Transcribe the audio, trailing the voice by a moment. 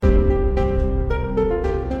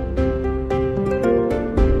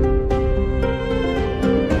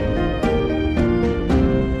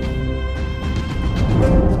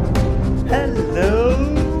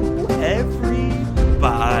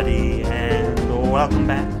welcome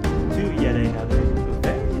back to yet another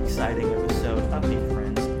very exciting episode of the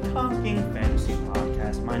Friends Talking Fantasy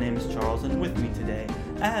Podcast. My name is Charles, and with me today,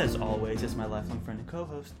 as always, is my lifelong friend and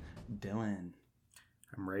co-host, Dylan.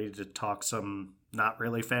 I'm ready to talk some not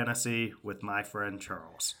really fantasy with my friend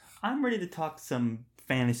Charles. I'm ready to talk some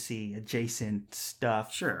fantasy adjacent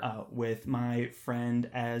stuff with my friend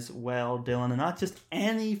as well, Dylan, and not just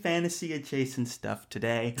any fantasy adjacent stuff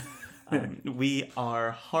today. We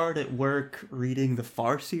are hard at work reading the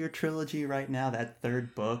Farseer trilogy right now. That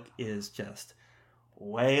third book is just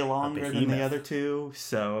way longer than the other two.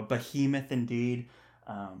 So a behemoth indeed.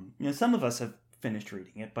 Some of us have finished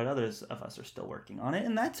reading it, but others of us are still working on it,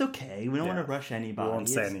 and that's okay. We don't want to rush anybody. We won't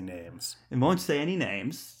say any names. We won't say any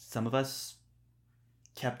names. Some of us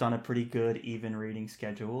kept on a pretty good, even reading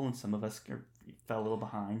schedule, and some of us fell a little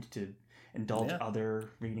behind to indulge other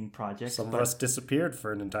reading projects. Some of us disappeared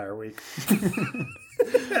for an entire week.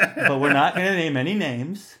 But we're not going to name any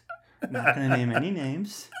names.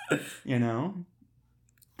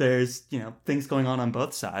 There's, things going on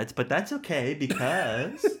both sides, but that's okay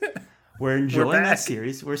because we're enjoying that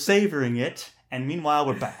series. We're savoring it. And meanwhile,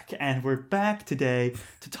 we're back. And we're back today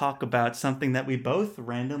to talk about something that we both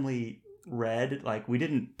randomly read. Like, we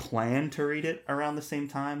didn't plan to read it around the same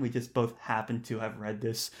time. We just both happened to have read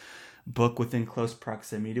this book within close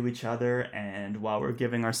proximity to each other, and while we're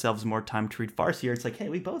giving ourselves more time to read Farseer, it's like, hey,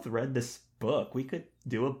 we both read this book, we could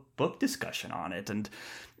do a book discussion on it. And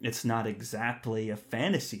it's not exactly a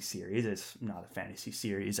fantasy series, it's not a fantasy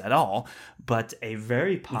series at all, but a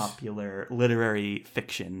very popular literary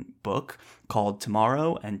fiction book called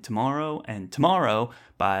Tomorrow and Tomorrow and Tomorrow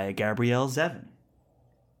by Gabrielle Zevin.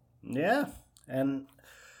 Yeah, and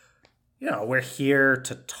we're here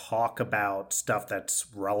to talk about stuff that's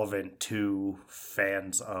relevant to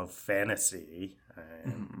fans of fantasy.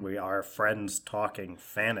 We are friends talking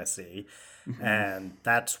fantasy. And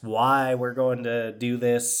that's why we're going to do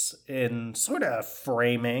this in sort of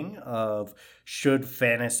framing of should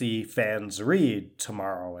fantasy fans read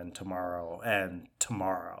Tomorrow and Tomorrow and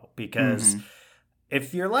Tomorrow. Because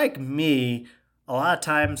if you're like me, a lot of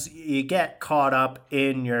times you get caught up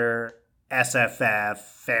in your SFF,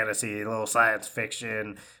 fantasy, little science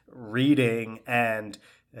fiction reading, and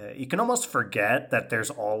you can almost forget that there's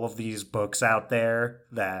all of these books out there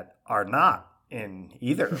that are not in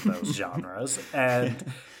either of those genres.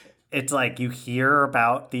 And it's like you hear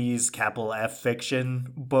about these capital F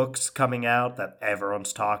fiction books coming out that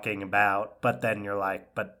everyone's talking about, but then you're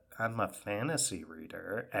like, but I'm a fantasy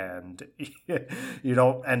reader, and you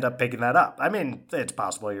don't end up picking that up. I mean, it's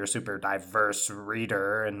possible you're a super diverse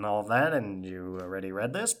reader and all of that, and you already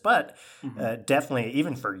read this, but definitely,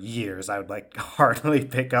 even for years, I would hardly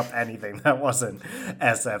pick up anything that wasn't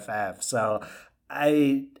SFF. So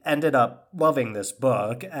I ended up loving this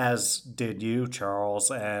book, as did you,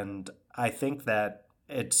 Charles, and I think that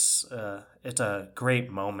it's a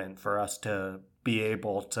great moment for us to be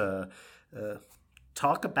able to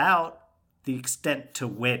talk about the extent to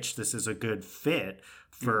which this is a good fit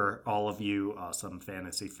for all of you awesome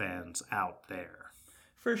fantasy fans out there.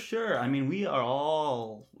 For sure. I mean,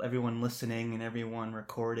 everyone listening and everyone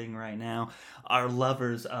recording right now are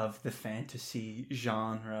lovers of the fantasy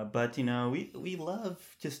genre. But, we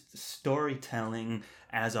love just storytelling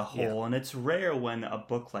as a whole. And it's rare when a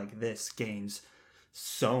book like this gains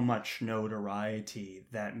so much notoriety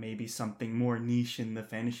that maybe something more niche in the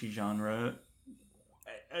fantasy genre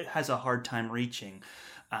has a hard time reaching,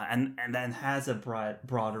 and then has a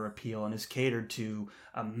broader appeal and is catered to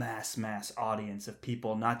a mass audience of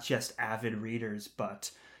people, not just avid readers, but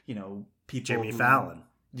people. Jimmy Fallon,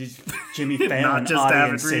 not just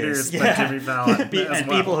avid readers, but Jimmy Fallon, and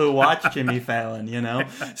people who watch Jimmy Fallon.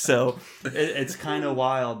 So it's kind of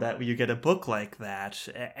wild that you get a book like that,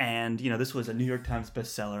 and this was a New York Times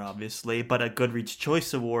bestseller, obviously, but a Goodreads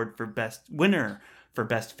Choice Award for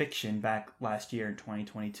Best Fiction back last year in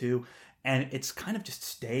 2022. And it's kind of just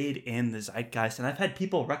stayed in the zeitgeist. And I've had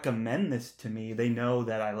people recommend this to me. They know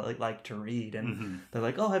that I like to read. And they're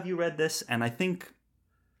like, oh, have you read this? And I think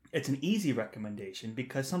it's an easy recommendation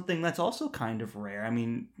because something that's also kind of rare. I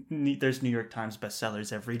mean, there's New York Times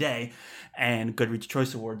bestsellers every day and Goodreads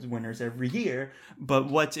Choice Awards winners every year. But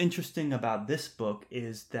what's interesting about this book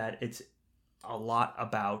is that it's a lot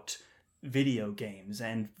about video games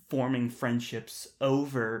and forming friendships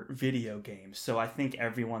over video games. So I think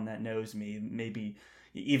everyone that knows me, maybe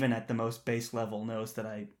even at the most base level, knows that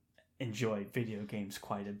I enjoy video games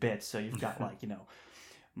quite a bit. So you've got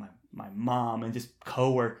my mom and just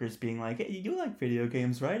coworkers being like, hey, you like video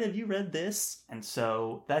games, right? Have you read this? And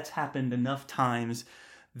so that's happened enough times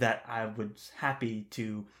that I was happy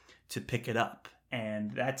to pick it up.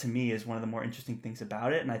 And that to me is one of the more interesting things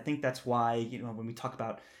about it. And I think that's why, when we talk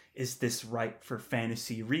about, is this right for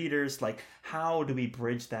fantasy readers? Like, how do we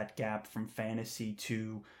bridge that gap from fantasy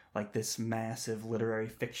to like this massive literary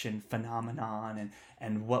fiction phenomenon,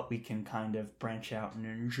 and what we can kind of branch out and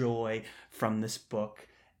enjoy from this book?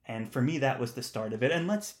 And for me, that was the start of it. And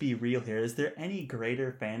let's be real here. Is there any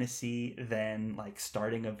greater fantasy than like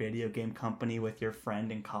starting a video game company with your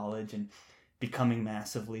friend in college and becoming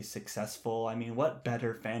massively successful? I mean, what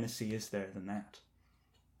better fantasy is there than that?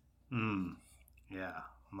 Yeah.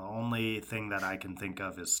 The only thing that I can think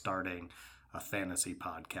of is starting a fantasy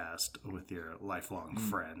podcast with your lifelong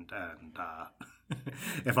friend, and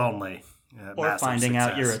if only. Or finding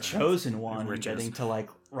out you're a chosen one and getting to like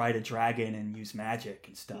ride a dragon and use magic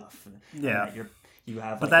and stuff. Yeah. And you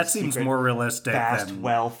have, but like, that seems more realistic than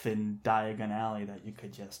wealth in Diagon Alley that you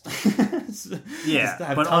could just yeah,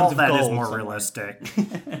 just but all that is more somewhere. Realistic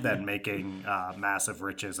than making massive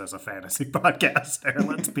riches as a fantasy podcaster.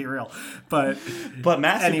 Let's be real. But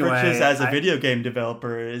massive riches as a video game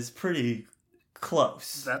developer is pretty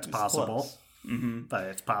close. That's possible. Close. Mm-hmm. But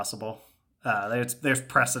it's possible. There's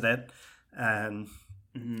precedent, and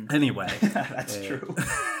anyway, that's true.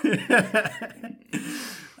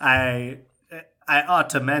 I ought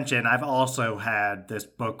to mention, I've also had this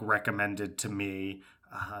book recommended to me,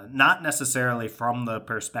 not necessarily from the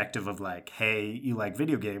perspective of like, hey, you like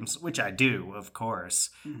video games, which I do, of course.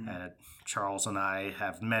 Charles and I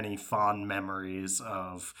have many fond memories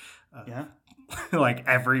of like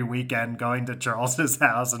every weekend going to Charles's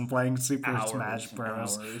house and playing Super Smash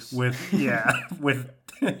Bros. with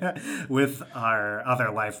our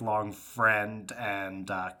other lifelong friend and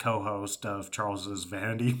co-host of Charles's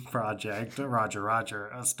Vanity Project, Roger,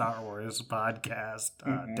 a Star Wars podcast,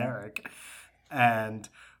 Derek. And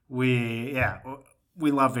we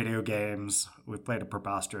love video games. We've played a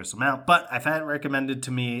preposterous amount, but I've had it recommended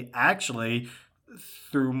to me actually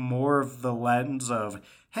through more of the lens of,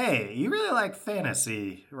 hey, you really like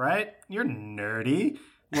fantasy, right? You're nerdy.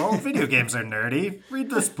 Well, video games are nerdy. Read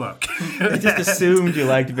this book. I just assumed you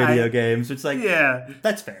liked video games. It's like, yeah,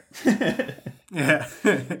 that's fair. Yeah.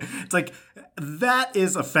 It's like, that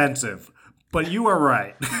is offensive, but you are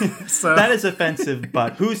right. So that is offensive,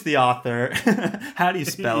 but who's the author? How do you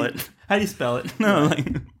spell it? No,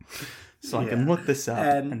 so I can look this up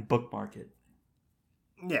and bookmark it.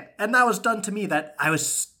 Yeah, and that was done to me that I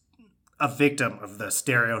was a victim of the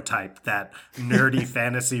stereotype that nerdy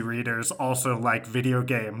fantasy readers also like video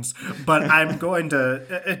games. But I'm going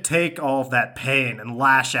to take all of that pain and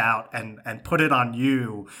lash out and put it on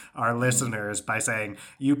you, our listeners, by saying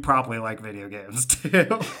you probably like video games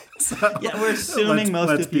too. So, yeah, we're assuming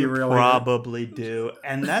most of you probably do.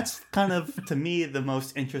 And that's kind of, to me, the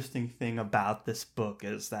most interesting thing about this book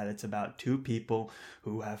is that it's about two people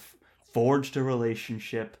who have forged a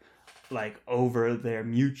relationship like over their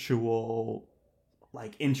mutual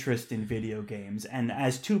like interest in video games, and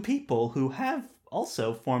as two people who have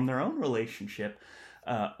also formed their own relationship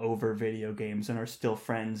over video games and are still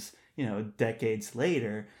friends, decades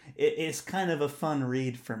later. It's kind of a fun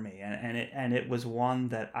read for me, and it was one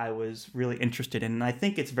that I was really interested in, and I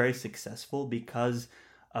think it's very successful because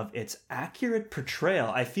of its accurate portrayal.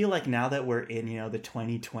 I feel like now that we're in the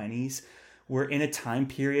 2020s, we're in a time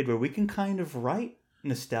period where we can kind of write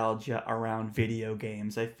nostalgia around video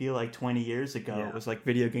games. I feel like 20 years ago it was like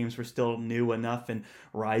video games were still new enough and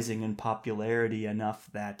rising in popularity enough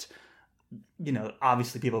that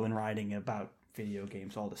obviously people have been writing about video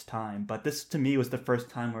games all this time, but this to me was the first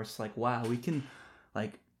time where it's like, wow, we can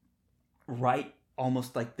like write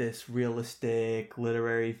almost like this realistic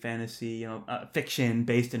literary fantasy fiction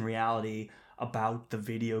based in reality about the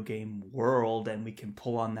video game world, and we can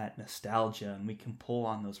pull on that nostalgia and we can pull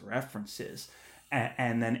on those references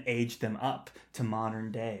and then age them up to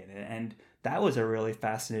modern day. And that was a really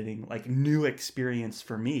fascinating, like, new experience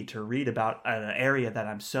for me to read about an area that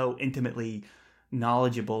I'm so intimately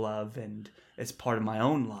knowledgeable of, and it's part of my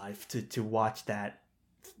own life to watch that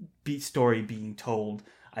story being told.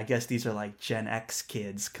 I guess these are like Gen X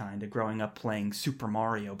kids kind of growing up playing Super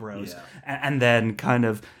Mario Bros. And then kind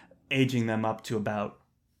of aging them up to about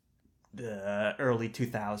the early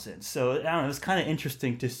 2000s. So I don't know, it was kind of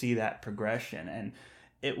interesting to see that progression, and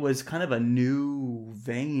it was kind of a new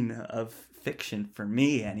vein of fiction for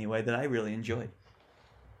me anyway that I really enjoyed.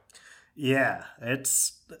 Yeah,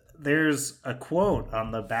 there's a quote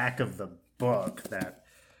on the back of the book that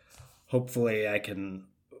hopefully I can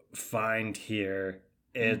find here.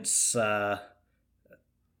 It's there's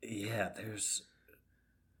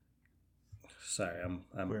sorry, I'm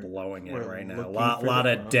blowing it right now. A lot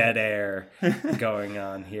of dead air going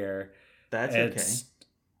on here. That's okay.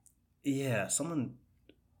 yeah, someone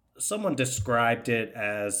described it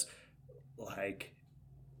as like,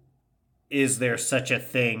 is there such a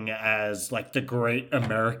thing as like the great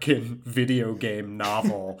American video game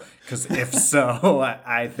novel? Because if so,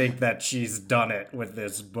 I think that she's done it with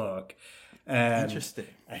this book. And Interesting.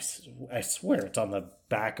 I swear it's on the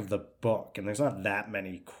back of the book, and there's not that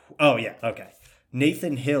many. Oh, yeah, okay.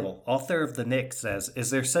 Nathan Hill, author of The Knick, says,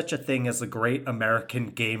 is there such a thing as a great American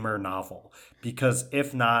gamer novel? Because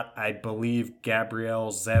if not, I believe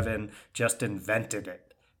Gabrielle Zevin just invented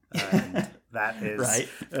it. And that is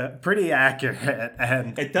Right. pretty accurate.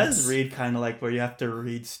 And It does read kind of like where you have to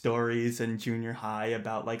read stories in junior high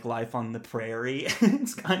about like life on the prairie.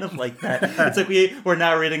 It's kind of like that. It's like we're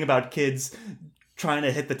now reading about kids trying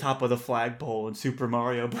to hit the top of the flagpole in Super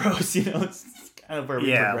Mario Bros. It's kind of where we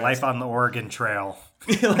yeah, progress. life on the Oregon Trail.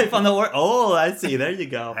 Life on the Oh, I see. There you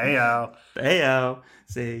go. Heyo. Heyo.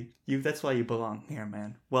 See, that's why you belong here,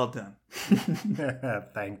 man. Well done.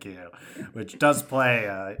 Thank you. Which does play,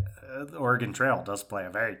 the Oregon Trail does play a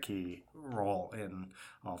very key role in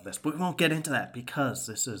all of this. But we won't get into that because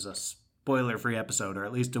this is a spoiler-free episode, or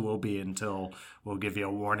at least it will be until we'll give you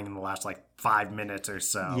a warning in the last, 5 minutes or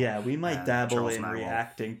so. Yeah, we might dabble Charles in and I will-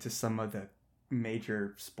 reacting to some of the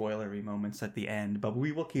major spoilery moments at the end, but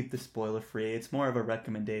we will keep the spoiler free. It's more of a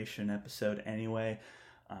recommendation episode anyway.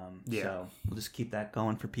 So we'll just keep that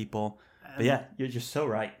going for people. But yeah, you're just so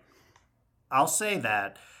right. I'll say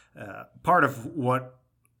that part of what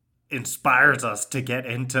inspires us to get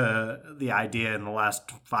into the idea in the last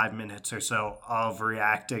 5 minutes or so of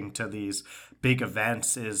reacting to these big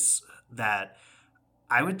events is that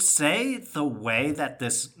I would say the way that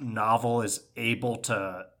this novel is able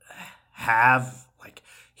to have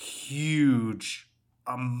huge,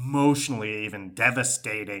 emotionally even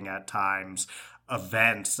devastating at times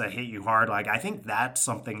events that hit you hard, I think that's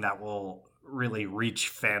something that will really reach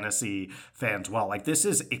fantasy fans well. This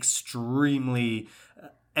is extremely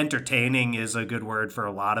entertaining is a good word for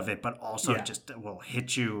a lot of it, but also just will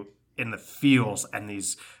hit you in the feels. And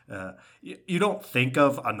these you don't think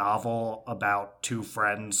of a novel about two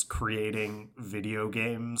friends creating video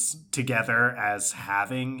games together as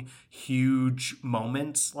having huge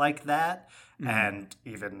moments like that. And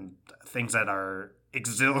even things that are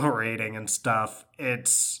exhilarating and stuff.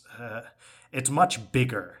 It's much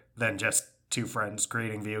bigger than just two friends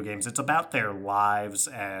creating video games. It's about their lives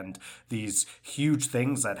and these huge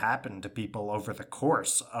things that happen to people over the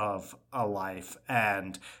course of a life.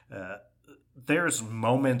 And there's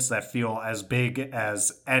moments that feel as big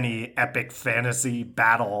as any epic fantasy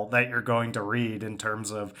battle that you're going to read in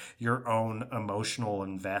terms of your own emotional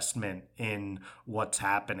investment in what's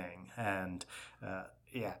happening. And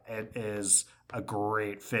it is a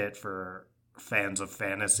great fit for fans of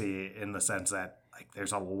fantasy in the sense that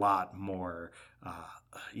there's a lot more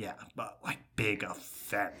big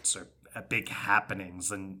events or big happenings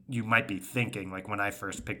than you might be thinking. When I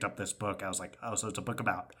first picked up this book, I was like, oh, so it's a book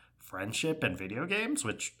about friendship and video games,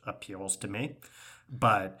 which appeals to me,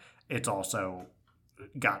 but it's also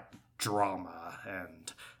got drama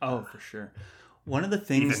and for sure. One of the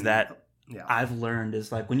things that Yeah. I've learned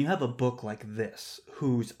is when you have a book like this,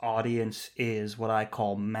 whose audience is what I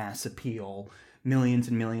call mass appeal, millions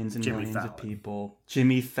and millions and millions of people,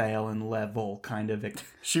 Jimmy Fallon level kind of.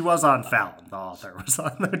 She was on Fallon, the author was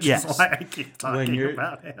on, which is why I keep talking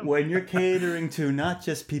about him. When you're catering to not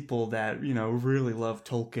just people that, really love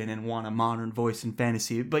Tolkien and want a modern voice in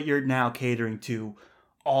fantasy, but you're now catering to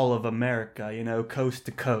all of America, coast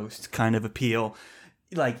to coast kind of appeal.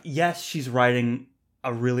 Yes, she's writing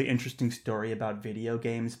a really interesting story about video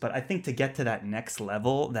games, but I think to get to that next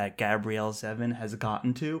level that Gabrielle Zevin has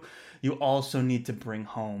gotten to, you also need to bring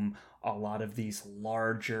home a lot of these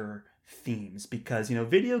larger themes because,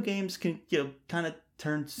 video games can, kind of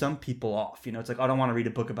turn some people off. It's I don't want to read a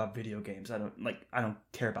book about video games. I don't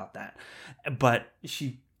care about that. But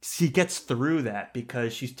she gets through that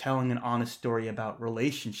because she's telling an honest story about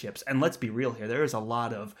relationships. And let's be real here, there is a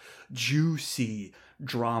lot of juicy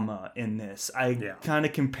drama in this. I kind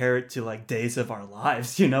of compare it to Days of Our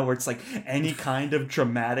Lives, where it's any kind of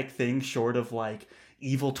dramatic thing short of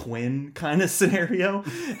evil twin kind of scenario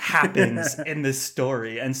happens in this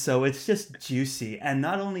story. And so it's just juicy. And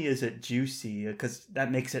not only is it juicy, because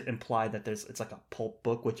that makes it imply that it's like a pulp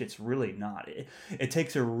book, which it's really not. It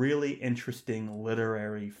takes a really interesting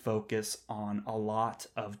literary focus on a lot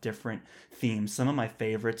of different themes. Some of my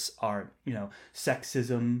favorites are,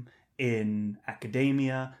 sexism in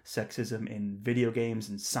academia, sexism in video games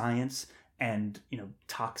and science, and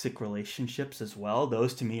toxic relationships as well.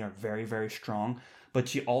 Those to me are very, very strong. But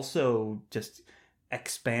she also just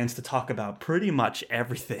expands to talk about pretty much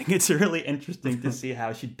everything. It's really interesting to see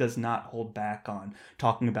how she does not hold back on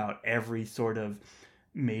talking about every sort of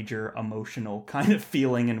major emotional kind of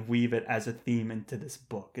feeling and weave it as a theme into this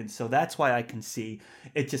book. And so that's why I can see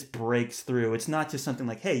it just breaks through. It's not just something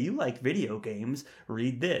like, hey, you like video games,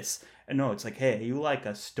 read this. And no, it's like, hey, you like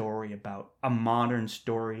a story about a modern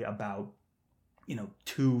story about,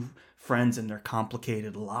 two friends and their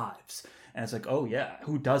complicated lives. And it's like, oh yeah,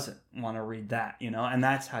 who doesn't want to read that, And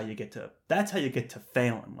that's how you get to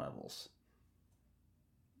Phelan levels.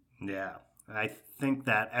 Yeah. I think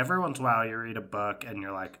that every once in a while you read a book and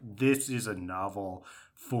you're like, this is a novel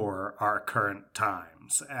for our current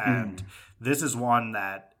times. And this is one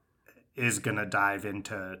that is going to dive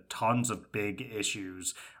into tons of big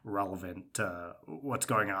issues relevant to what's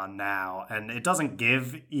going on now. And it doesn't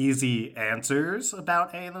give easy answers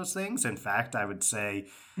about any of those things. In fact, I would say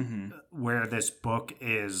where this book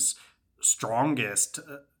is strongest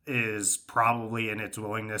is probably in its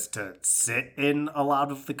willingness to sit in a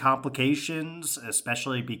lot of the complications,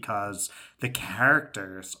 especially because the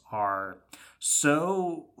characters are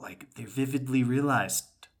so, they're vividly realized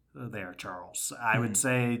there, Charles. I would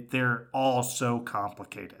say they're all so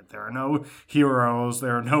complicated. There are no heroes,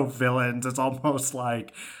 there are no villains. It's almost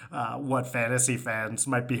like what fantasy fans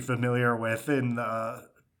might be familiar with in the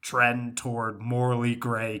trend toward morally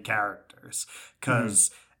gray characters.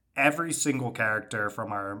 Because every single character,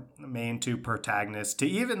 from our main two protagonists to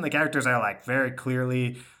even the characters that are very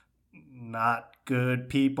clearly not good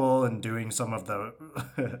people and doing some of the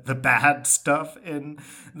the bad stuff in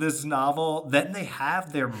this novel, then they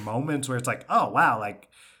have their moments where it's like, oh wow,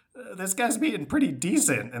 this guy's being pretty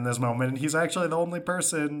decent in this moment, and he's actually the only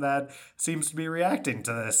person that seems to be reacting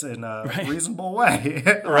to this in a reasonable way.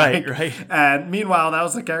 Right. And meanwhile, that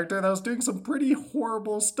was the character that was doing some pretty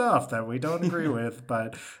horrible stuff that we don't agree with,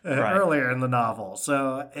 but earlier in the novel.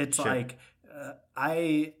 So it's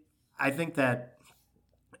I think that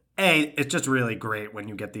it's just really great when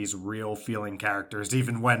you get these real feeling characters,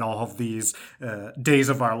 even when all of these Days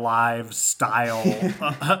of Our Lives style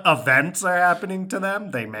events are happening to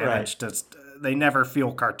them. They manage to, they never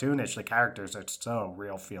feel cartoonish. The characters are so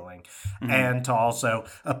real feeling. And to also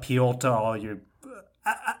appeal to all you,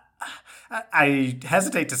 I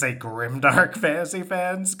hesitate to say grimdark fantasy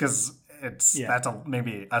fans, because that's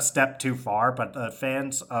maybe a step too far, but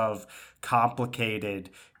fans of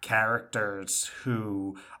complicated characters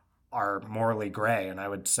who are morally gray. And I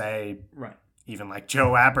would say even like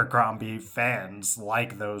Joe Abercrombie fans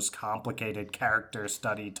like those complicated character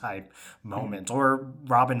study type moments, or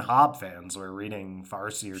Robin Hobb fans. We're reading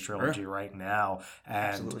Farseer trilogy right now,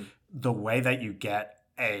 and the way that you get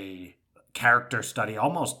a character study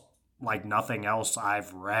almost like nothing else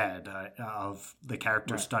I've read of the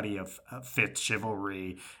character study of Fifth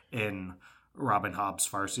Chivalry in Robin Hobb's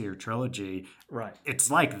Farseer trilogy. It's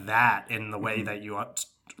like that in the way that you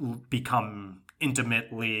become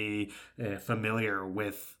intimately familiar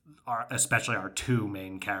with especially our two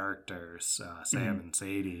main characters, Sam and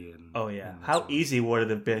Sadie. And how easy would it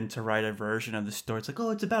have been to write a version of the story? It's like,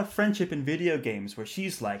 oh, it's about friendship in video games, where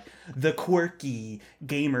she's like the quirky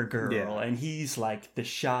gamer girl and he's like the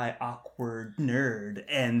shy, awkward nerd,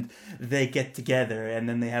 and they get together and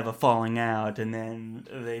then they have a falling out, and then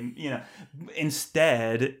they,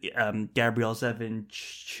 instead, Gabrielle Zevin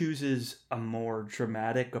chooses a more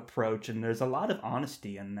dramatic approach, and there's a lot of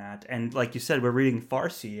honesty in that. And like you said, we're reading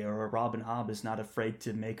Farseer, or Robin Hobb is not afraid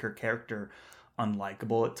to make her character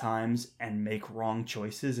unlikable at times and make wrong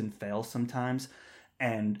choices and fail sometimes.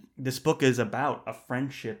 And this book is about a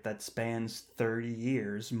friendship that spans 30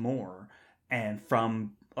 years more, and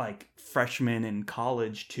from freshmen in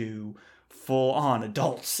college to full on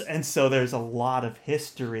adults. And so there's a lot of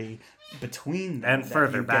history between them, and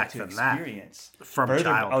further back than experience. That, from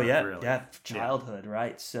childhood, childhood,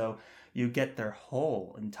 right? So you get their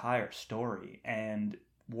whole entire story, and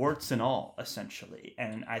warts and all, essentially.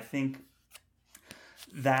 And I think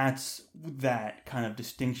that's that kind of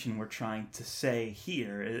distinction we're trying to say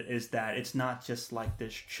here, is that it's not just like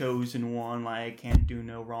this chosen one, like can't do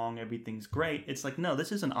no wrong, everything's great. It's like, no,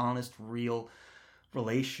 this is an honest, real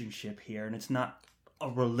relationship here, and it's not a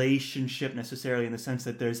relationship necessarily in the sense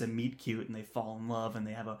that there's a meet cute and they fall in love and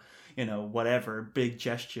they have a whatever big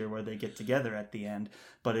gesture where they get together at the end,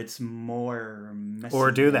 but it's more messy.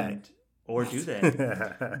 Or do they?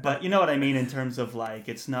 But you know what I mean, in terms of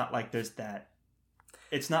it's not like there's that,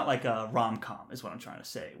 it's not like a rom-com is what I'm trying to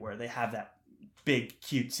say, where they have that big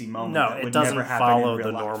cutesy moment. No, that would it doesn't never happen follow in real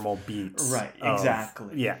the life. normal beats. Right,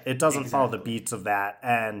 exactly. It doesn't follow the beats of that.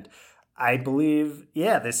 And I believe,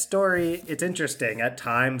 this story, it's interesting. At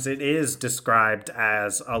times it is described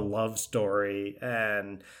as a love story.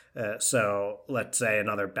 And so let's say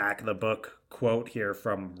another back of the book quote here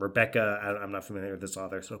from Rebecca. I'm not familiar with this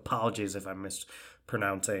author, so apologies if I'm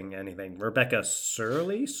mispronouncing anything. Rebecca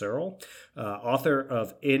Searle, author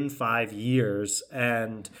of In 5 Years.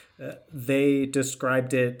 And they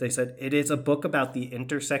described it, they said, it is a book about the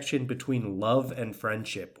intersection between love and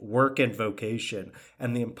friendship, work and vocation,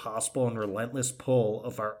 and the impossible and relentless pull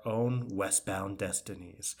of our own westbound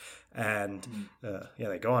destinies. And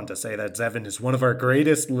they go on to say that Zevin is one of our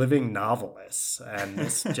greatest living novelists, and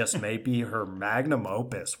this just may be her magnum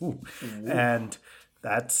opus. Woo. And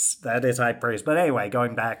that is high praise. But anyway,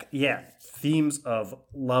 going back, themes of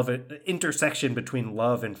love, intersection between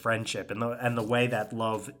love and friendship, and the way that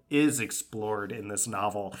love is explored in this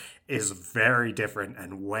novel is very different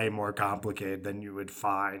and way more complicated than you would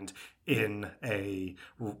find in a,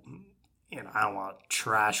 I don't want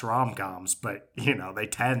trash rom-coms, but they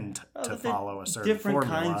tend to follow a certain different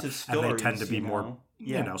formula, kinds of stories, and they tend to be more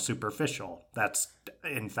superficial. That's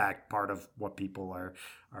in fact part of what people are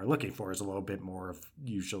looking for, is a little bit more of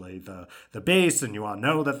usually the base, and you all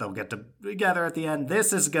know that they'll get together at the end.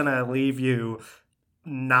 This is gonna leave you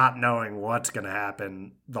not knowing what's gonna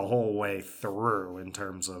happen the whole way through in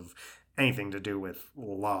terms of anything to do with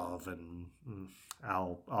love, and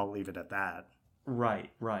I'll leave it at that. Right.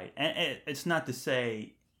 And it's not to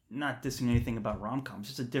say, not dissing anything about rom-coms.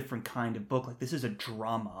 It's a different kind of book. Like, this is a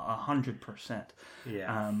drama, 100%.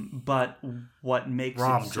 Yeah. But what makes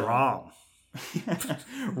Rom-dram.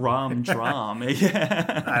 Rom-dram.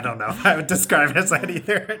 Yeah. I don't know if I would describe it as that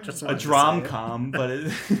either. Just a drom-com, but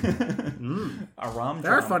a rom-dram.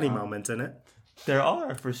 There are funny moments in it. There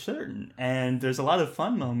are, for certain. And there's a lot of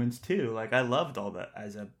fun moments, too. Like, I loved all that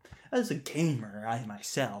as a gamer, I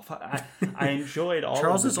enjoyed all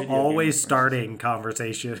Charles of the is always starting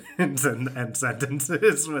conversations and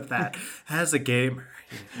sentences with that. As a gamer.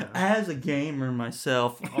 As a gamer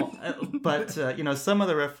myself. But, some of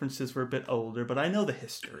the references were a bit older, but I know the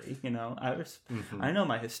history, I know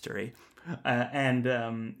my history.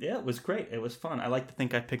 It was great. It was fun. I like to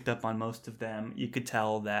think I picked up on most of them. You could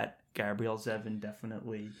tell that Gabrielle Zevin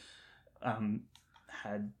definitely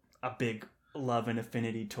had a big love and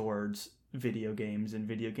affinity towards video games and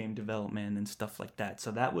video game development and stuff like that.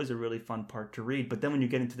 So that was a really fun part to read. But then when you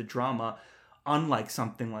get into the drama, unlike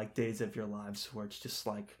something like Days of Your Lives, where it's just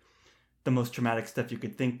like the most dramatic stuff you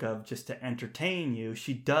could think of just to entertain you,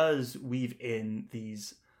 she does weave in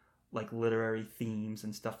these like literary themes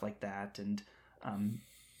and stuff like that. And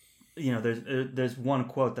there's one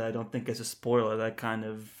quote that I don't think is a spoiler that kind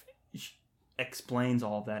of explains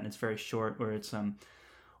all of that, and it's very short, where it's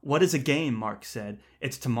what is a game, Mark said.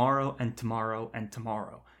 It's tomorrow and tomorrow and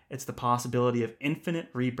tomorrow. It's the possibility of infinite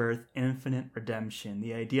rebirth, infinite redemption.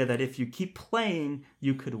 The idea that if you keep playing,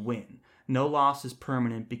 you could win. No loss is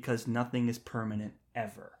permanent because nothing is permanent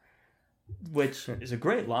ever. Which is a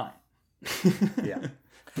great line. Yeah.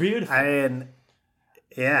 Beautiful.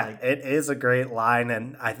 It is a great line,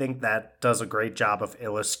 and I think that does a great job of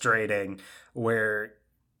illustrating where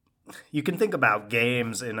you can think about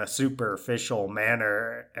games in a superficial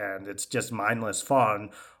manner and it's just mindless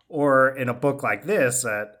fun, or in a book like this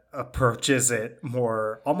that approaches it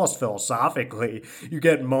more almost philosophically, you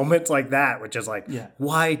get moments like that, which is like,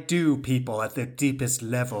 why do people at the deepest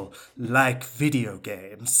level like video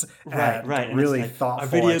games? Right. Really like, thoughtful.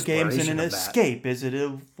 Are video games an escape? Is it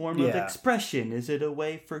a form of expression? Is it a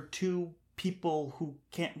way for two people who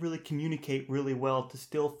can't really communicate really well to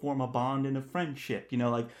still form a bond and a friendship?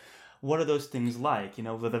 What are those things like?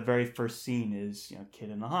 The very first scene is, kid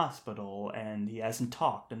in the hospital and he hasn't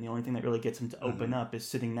talked, and the only thing that really gets him to open up is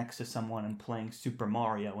sitting next to someone and playing Super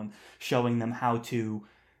Mario and showing them how to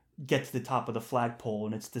get to the top of the flagpole.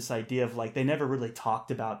 And it's this idea of like, they never really talked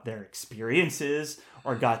about their experiences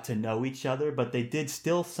or got to know each other, but they did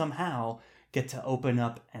still somehow get to open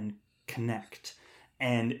up and connect.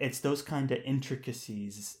 And it's those kind of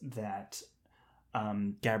intricacies that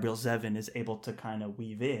Gabrielle Zevin is able to kind of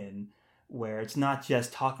weave in, where it's not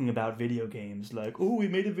just talking about video games like, oh, we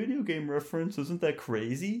made a video game reference, isn't that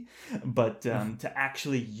crazy? But to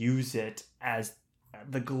actually use it as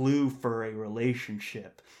the glue for a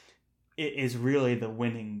relationship, it is really the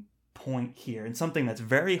winning point here, and something that's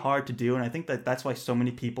very hard to do. And I think that's why so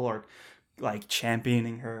many people are like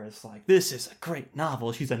championing her as like, this is a great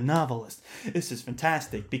novel, she's a novelist, this is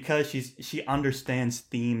fantastic, because she understands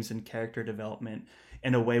themes and character development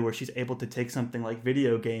in a way where she's able to take something like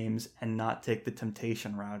video games and not take the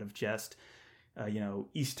temptation route of just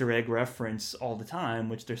Easter egg reference all the time,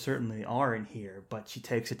 which there certainly are in here, but she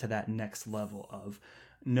takes it to that next level of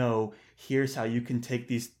no, here's how you can take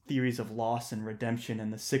these theories of loss and redemption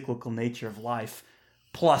and the cyclical nature of life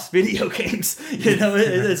plus video games.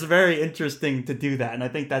 It's very interesting to do that. And I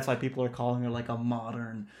think that's why people are calling her like a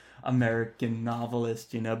modern American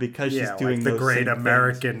novelist, because she's doing like the those great same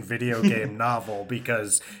American things. video game novel,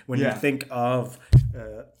 because when you think of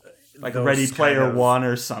like Ready Player One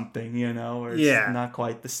or something, or it's not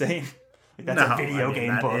quite the same. Like that's a video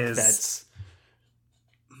game book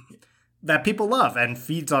that people love and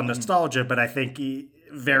feeds on nostalgia, but I think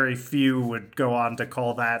very few would go on to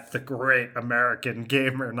call that the great American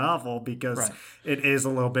gamer novel, because it is a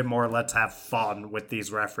little bit more let's have fun with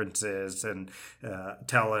these references and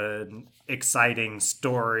tell an exciting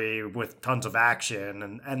story with tons of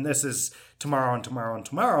action. And this is Tomorrow and Tomorrow and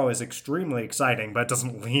Tomorrow is extremely exciting, but it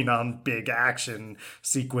doesn't lean on big action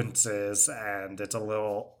sequences. And it's a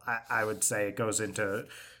little, I would say, it goes into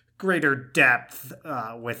greater depth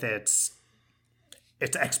with its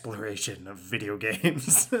exploration of video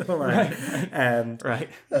games. And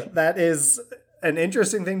that is an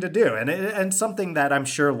interesting thing to do, and something that I'm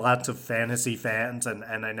sure lots of fantasy fans, and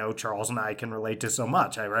I know Charles and I can relate to so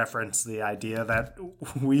much. I reference the idea that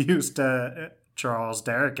we used to, Charles,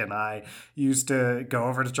 Derek, and I used to go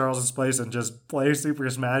over to Charles's place and just play Super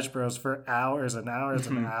Smash Bros. For hours and hours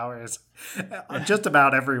and hours, just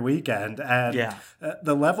about every weekend. And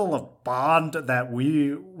the level of bond that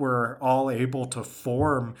we were all able to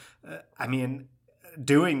form,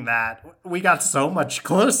 doing that, we got so much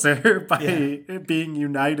closer by being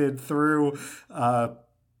united through a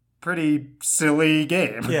pretty silly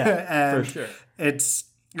game. And for sure. It's,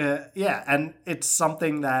 and it's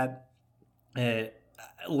something that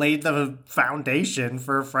laid the foundation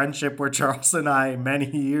for a friendship where Charles and I,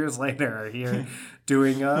 many years later, are here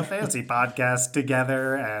doing a fantasy podcast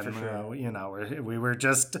together. And, we were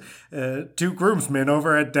just two groomsmen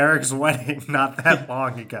over at Derek's wedding not that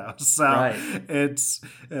long ago. So it's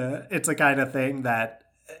a kind of thing that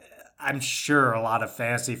I'm sure a lot of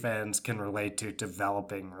fantasy fans can relate to,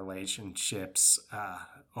 developing relationships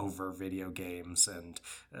over video games. And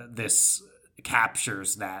this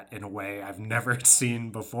captures that in a way I've never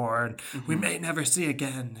seen before, and we may never see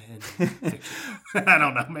again in fiction. I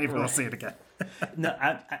don't know, maybe we'll see it again. No,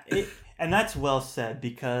 and that's well said,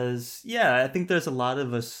 because I think there's a lot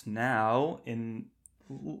of us now in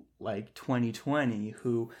like 2020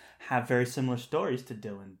 who have very similar stories to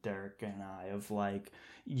Dylan, Derek, and I, of like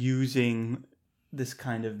using this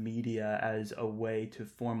kind of media as a way to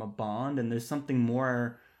form a bond, and there's something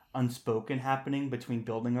more unspoken happening between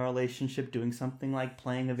building a relationship, doing something like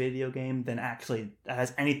playing a video game, than actually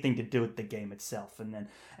has anything to do with the game itself. And then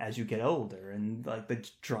as you get older and like the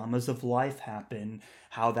dramas of life happen,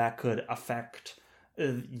 how that could affect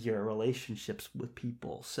your relationships with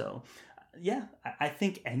people. So I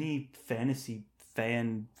think any fantasy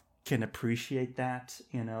fan can appreciate that.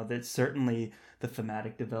 That certainly the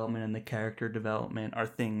thematic development and the character development are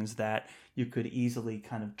things that you could easily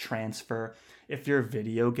kind of transfer. If you're a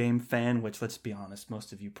video game fan, which, let's be honest,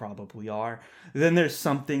 most of you probably are, then there's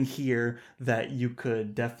something here that you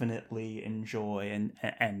could definitely enjoy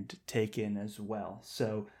and take in as well.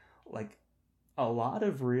 So like a lot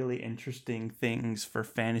of really interesting things for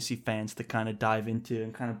fantasy fans to kind of dive into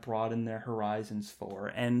and kind of broaden their horizons for.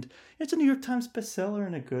 And it's a New York Times bestseller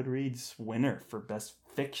and a Goodreads winner for best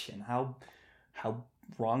fiction. How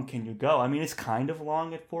wrong can you go? I mean, it's kind of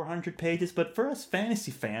long at 400 pages, but for us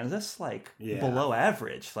fantasy fans, that's like below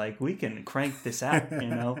average. Like, we can crank this out,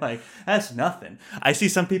 like that's nothing. I see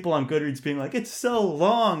some people on Goodreads being like, it's so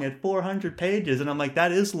long at 400 pages. And I'm like,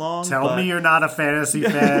 that is long. Tell me you're not a fantasy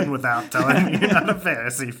fan without telling me you're not a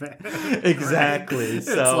fantasy fan. Exactly. Right?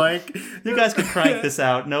 So it's like, you guys can crank this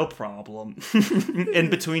out, no problem. In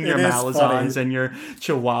between your Malazans and your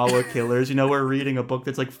Chihuahua killers, we're reading a book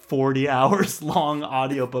that's like 40 hours long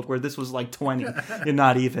audiobook, where this was like 20 and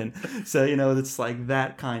not even. So it's like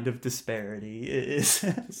that kind of disparity is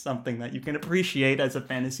something that you can appreciate as a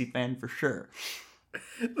fantasy fan for sure.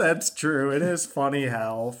 That's true. It is funny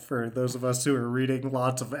how, for those of us who are reading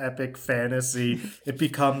lots of epic fantasy, it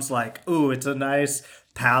becomes like, ooh, it's a nice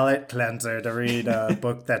palate cleanser to read a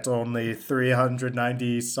book that's only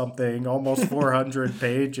 390 something, almost 400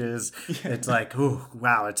 pages. It's like, ooh,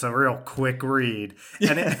 wow, it's a real quick read.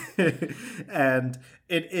 And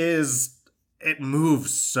it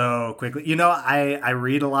moves so quickly. I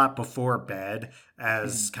read a lot before bed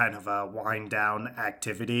as kind of a wind down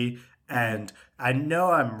activity. And I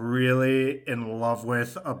know I'm really in love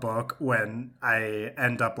with a book when I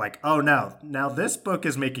end up like, oh no, now this book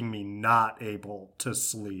is making me not able to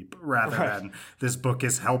sleep, rather than this book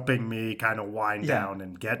is helping me kind of wind down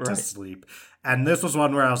and get to sleep. And this was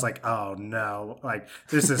one where I was like, oh no, like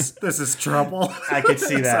this is trouble. I could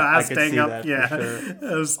see that. So I I was could staying see up, that yeah. for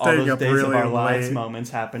sure. I was All staying those up days really of our lives late. moments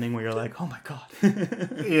happening where you're like, oh my god.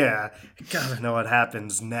 Yeah, gotta know what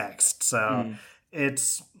happens next. So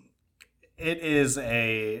it is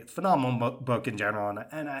a phenomenal book in general,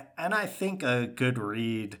 and I think a good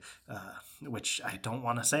read, which I don't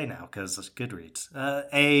want to say now because it's Goodreads.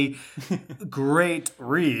 A great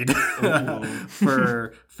read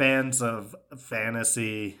for fans of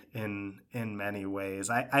fantasy in many ways.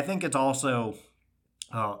 I think it's also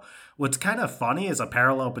what's kind of funny is a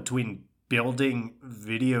parallel between building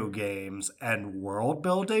video games and world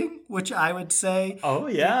building, which I would say Oh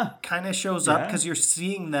yeah. kind of shows up Yeah. because you're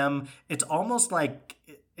seeing them. It's almost like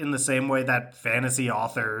in the same way that fantasy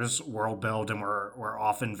authors world build, and we're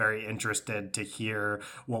often very interested to hear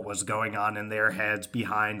what was going on in their heads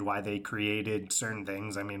behind why they created certain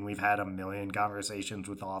things. I mean, we've had a million conversations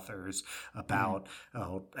with authors about,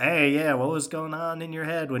 oh, hey, yeah, what was going on in your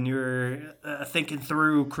head when you were thinking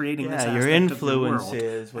through creating this Yeah, aspect your of your world.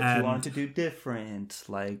 influences, what you And wanted to do different,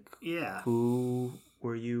 like yeah. who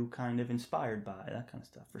were you kind of inspired by, that kind of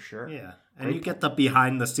stuff, for sure. Yeah, and Great you get the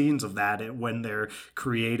behind the scenes of that when they're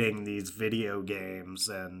creating these video games.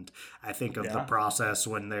 And I think of the Yeah. process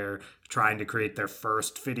when they're trying to create their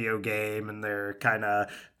first video game and they're kind of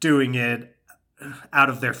doing it out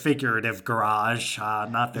of their figurative garage,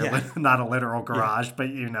 not their Yeah. not a literal garage, but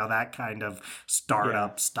that kind of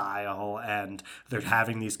startup style. And they're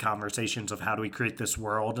having these conversations of how do we create this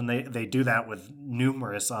world, and they do that with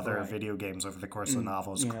numerous other Right. video games over the course of the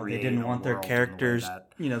novels. They Create didn't a want their world in a way characters,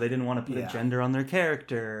 that- they didn't want to put a gender on their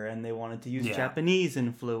character, and they wanted to use Yeah. Japanese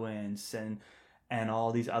influence and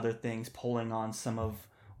all these other things, pulling on some of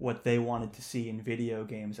what they wanted to see in video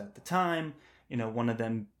games at the time. One of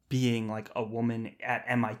them being like a woman at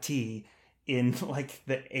MIT in like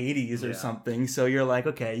the 80s or Yeah. something. So you're like,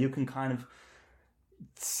 okay, you can kind of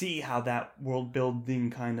see how that world building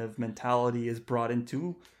kind of mentality is brought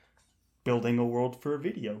into building a world for a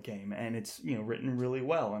video game, and it's written really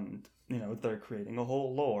well, and they're creating a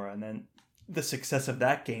whole lore, and then the success of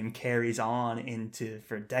that game carries on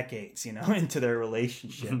for decades, into their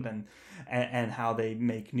relationship and how they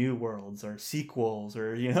make new worlds or sequels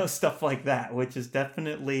or stuff like that, which is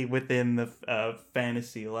definitely within the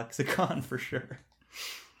fantasy lexicon for sure.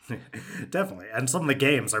 Definitely, and some of the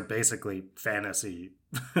games are basically fantasy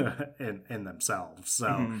in themselves.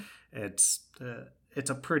 So it's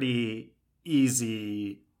a pretty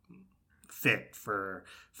easy fit for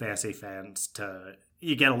fantasy fans to.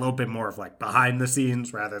 You get a little bit more of like behind the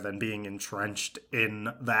scenes rather than being entrenched in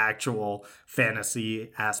the actual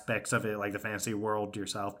fantasy aspects of it, like the fantasy world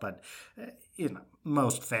yourself. But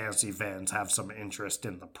most fantasy fans have some interest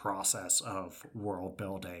in the process of world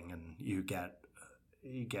building, and you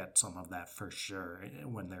get some of that for sure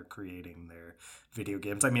when they're creating their video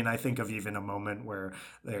games. I mean, I think of even a moment where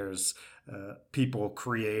there's people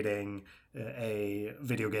creating a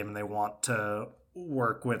video game and they want to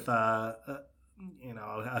work with a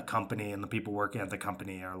company, and the people working at the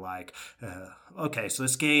company are like, okay, so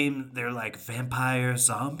this game, they're like vampire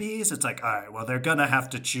zombies. It's like, all right, well, they're gonna have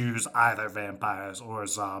to choose either vampires or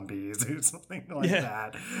zombies or something like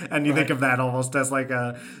that. And you think of that almost as like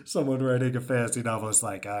someone writing a fantasy novel. It's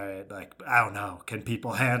like, all right, like, I don't know, can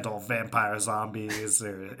people handle vampire zombies,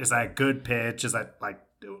 or is that a good pitch? Is that like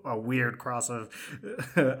a weird cross of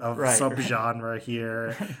subgenre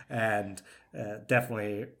here? And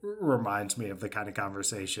definitely reminds me of the kind of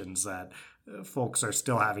conversations that folks are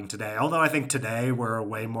still having today. Although I think today we're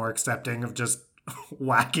way more accepting of just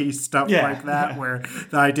wacky stuff like that, where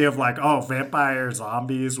the idea of like, oh, vampire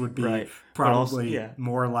zombies would be probably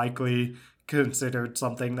more likely considered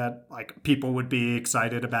something that like people would be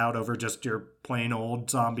excited about over just your plain old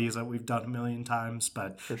zombies that we've done a million times.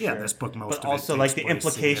 But this book but also like the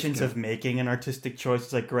implications of making an artistic choice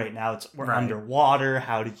is like, great, now we're underwater,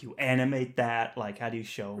 how did you animate that, like how do you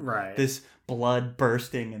show this blood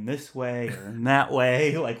bursting in this way or in that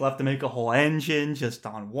way, like we'll have to make a whole engine just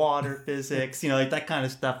on water physics, like that kind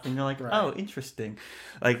of stuff. And you're like, oh, interesting.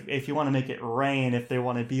 Like if you want to make it rain, if they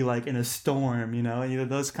want to be like in a storm, either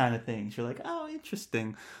those kind of things, you're like, oh,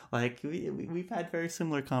 interesting. Like we've had very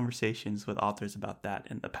similar conversations with authors about that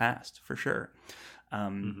in the past, for sure.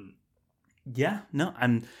 The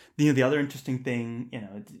other interesting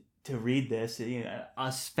thing, to read this,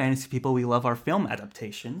 us fantasy people, we love our film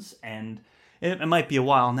adaptations, and it might be a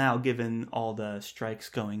while now given all the strikes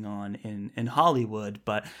going on in Hollywood,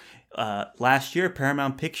 but last year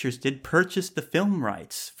Paramount Pictures did purchase the film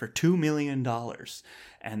rights for $2 million,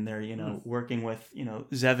 and they're working with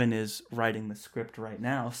Zevin is writing the script right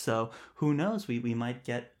now, so who knows, we might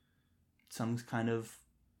get some kind of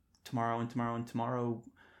tomorrow and tomorrow and tomorrow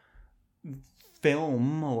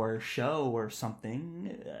film or show or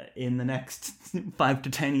something in the next 5 to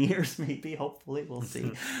 10 years, maybe. Hopefully, we'll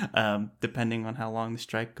see, depending on how long the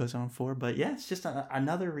strike goes on for. But yeah, it's just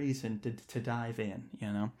another reason to dive in.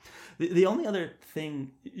 The only other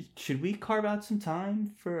thing, should we carve out some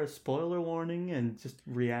time for a spoiler warning and just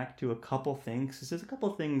react to a couple things? Because there's a couple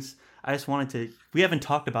things I just wanted to. We haven't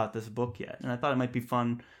talked about this book yet, and I thought it might be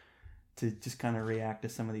fun to just kind of react to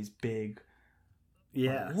some of these big.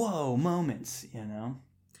 Yeah. Whoa moments,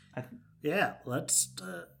 Yeah, let's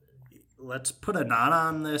put a knot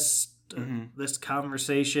on this this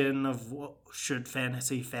conversation of what should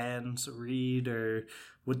fantasy fans read, or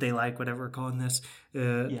would they like whatever we're calling this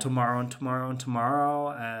tomorrow and tomorrow and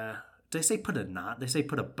tomorrow. They say put a knot. They say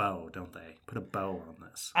put a bow, don't they? Put a bow on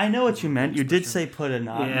this. I know what you meant. You did say put a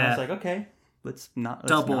knot, and I was like, okay, let's knot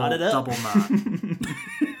it up. Double knot.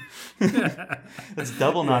 Let's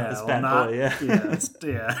double knot this bad boy. Let's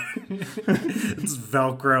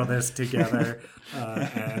Velcro this together,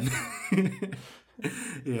 and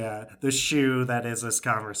the shoe that is this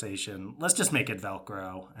conversation. Let's just make it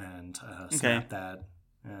Velcro and snap that.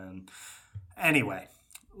 And anyway,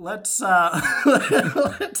 let's.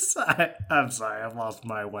 I'm sorry, I've lost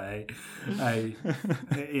my way. I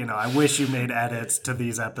wish you made edits to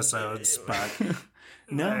these episodes, but.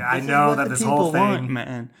 No, I know that this whole thing, want,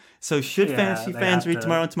 man. So should fantasy fans read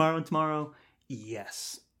tomorrow and tomorrow and tomorrow?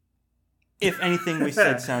 Yes. If anything we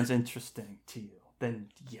said sounds interesting to you, then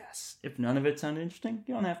yes. If none of it sounds interesting,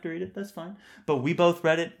 you don't have to read it. That's fine. But we both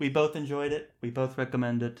read it. We both enjoyed it. We both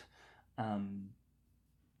recommend it.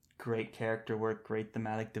 Great character work, great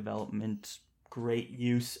thematic development, great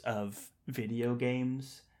use of video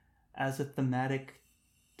games as a thematic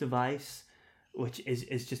device, which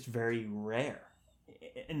is just very rare.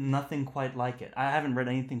 Nothing quite like it. I haven't read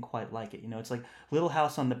anything quite like it. It's like Little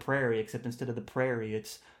House on the Prairie, except instead of the prairie,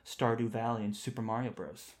 it's Stardew Valley and Super Mario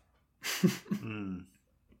Bros.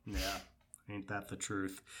 Yeah, ain't that the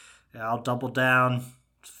truth? Yeah, I'll double down.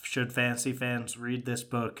 Should fantasy fans read this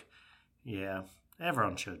book? Yeah,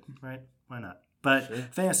 everyone should, right? Why not? But sure.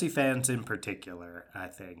 Fantasy fans in particular, I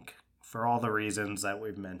think, for all the reasons that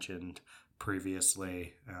we've mentioned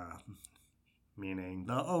previously, meaning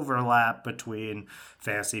the overlap between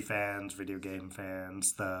fantasy fans, video game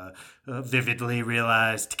fans, the vividly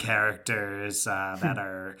realized characters that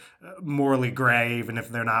are morally gray, even if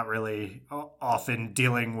they're not really often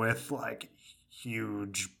dealing with like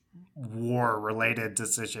huge war-related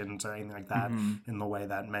decisions or anything like that in the way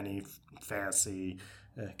that many fantasy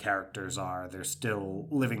characters are. They're still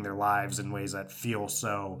living their lives in ways that feel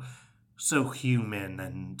so human,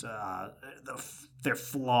 and they're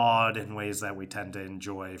flawed in ways that we tend to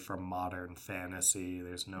enjoy from modern fantasy.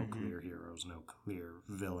 There's no clear heroes, no clear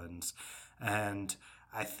villains. And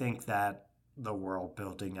I think that the world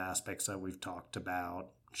building aspects that we've talked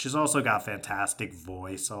about, she's also got fantastic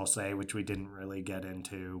voice, I'll say, which we didn't really get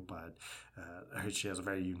into, but she has a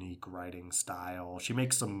very unique writing style. She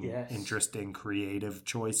makes some interesting creative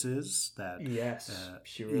choices that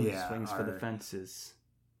she really swings for the fences.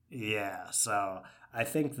 Yeah, so I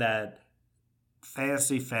think that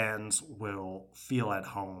fantasy fans will feel at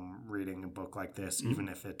home reading a book like this, even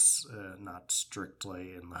if it's not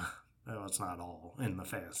strictly it's not all in the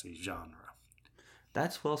fantasy genre.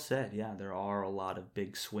 That's well said. Yeah, there are a lot of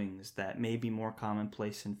big swings that may be more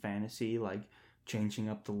commonplace in fantasy, like changing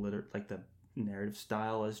up the narrative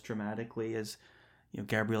style as dramatically as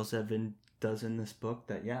Gabrielle Zevin does in this book.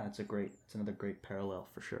 That it's another great parallel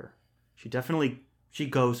for sure. She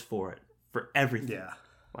goes for it, for everything. Yeah.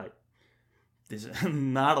 Like, there's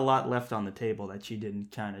not a lot left on the table that she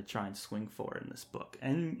didn't kind of try and swing for in this book,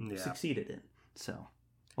 and succeeded in. So,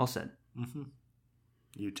 well said. Mm-hmm.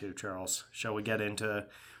 You too, Charles. Shall we get into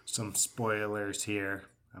some spoilers here?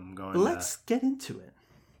 Let's get into it.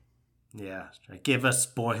 Yeah, give a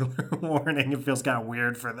spoiler warning. It feels kind of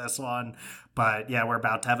weird for this one. But yeah, we're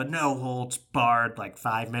about to have a no-holds-barred,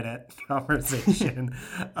 5-minute conversation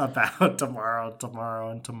about Tomorrow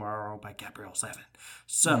and Tomorrow by Gabrielle Zevin.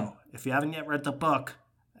 So, if you haven't yet read the book,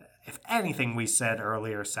 if anything we said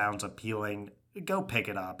earlier sounds appealing, go pick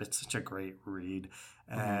it up. It's such a great read.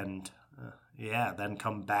 And then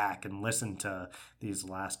come back and listen to these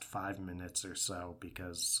last 5 minutes or so,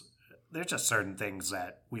 because there's just certain things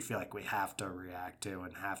that we feel like we have to react to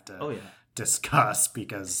and have to discuss,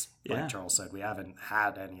 because, like Charles said, we haven't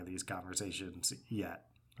had any of these conversations yet.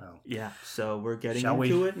 So we're getting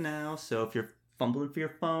into it now. So if you're fumbling for your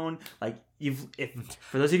phone. Like,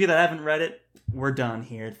 for those of you that haven't read it, we're done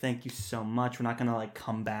here. Thank you so much. We're not going to like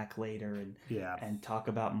come back later and talk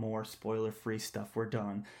about more spoiler-free stuff. We're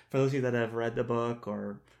done. For those of you that have read the book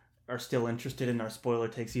or are still interested in our spoiler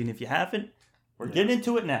takes, even if you haven't, we're getting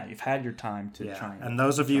into it now. You've had your time to try. And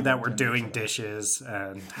those of you that were doing dishes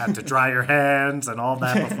and had to dry your hands and all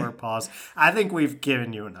that before pause, I think we've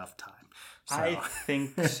given you enough time. So. I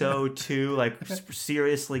think so too. Like,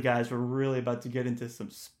 seriously, guys, we're really about to get into some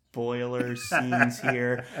spoiler scenes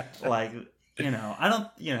here. Like,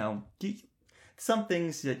 some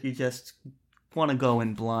things that you just want to go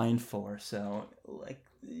in blind for. So, like,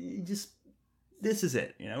 this is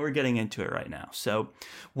it. We're getting into it right now. So,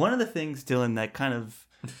 one of the things, Dylan, that kind of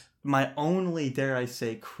my only, dare I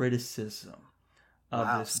say, criticism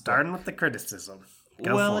of this starting book, with the criticism.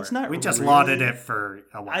 It's not. We just really, lauded it for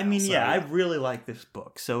a while. I mean, I really like this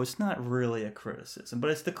book, so it's not really a criticism, but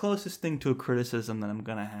it's the closest thing to a criticism that I'm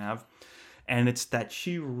gonna have, and it's that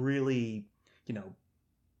she really,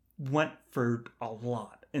 went for a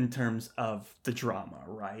lot in terms of the drama,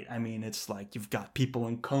 right? I mean, it's like you've got people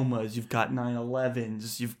in comas, you've got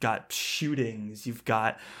 9/11s, you've got shootings, you've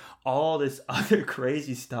got all this other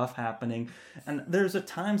crazy stuff happening, and there's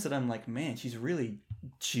times that I'm like, man, she's really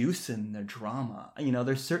juicing the drama.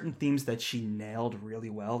 There's certain themes that she nailed really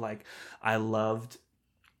well. Like, I loved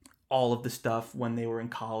all of the stuff when they were in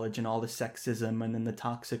college and all the sexism and then the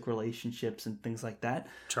toxic relationships and things like that.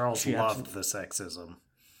 Charles loved the sexism.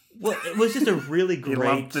 Well, it was just a really great he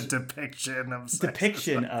loved the depiction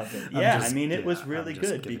of it. Yeah, I mean, it was really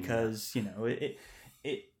good because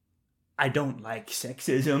I don't like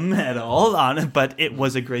sexism at all on it, but it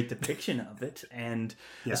was a great depiction of it, and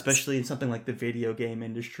especially in something like the video game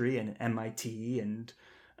industry and MIT and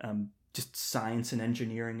just science and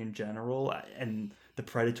engineering in general, and the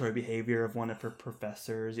predatory behavior of one of her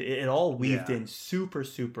professors. It all weaved in super,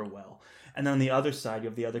 super well. And then on the other side, you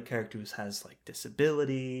have the other character who has like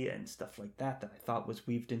disability and stuff like that I thought was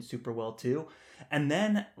weaved in super well too. And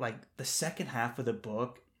then like the second half of the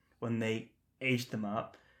book, when they aged them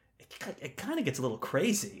up, it kind of gets a little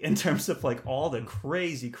crazy in terms of like all the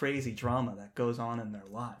crazy drama that goes on in their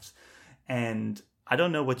lives. And I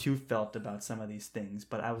don't know what you felt about some of these things,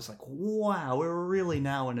 but I was like, wow, we're really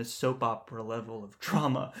now in a soap opera level of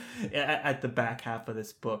drama at the back half of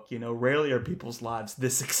this book. Rarely are people's lives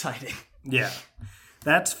this exciting. Yeah,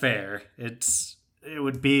 that's fair. It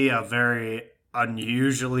would be a very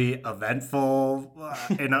unusually eventful,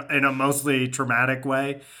 in a mostly traumatic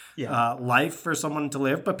way, life for someone to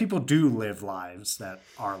live. But people do live lives that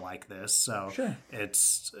are like this, so sure.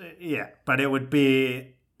 But it would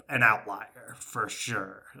be an outlier for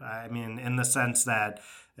sure. I mean, in the sense that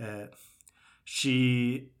I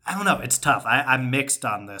don't know, it's tough. I'm mixed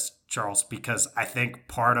on this, Charles, because I think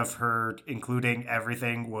part of her including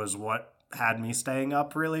everything was what had me staying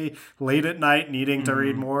up really late at night needing to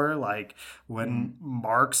read more. Like when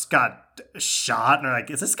Marks got shot and they're like,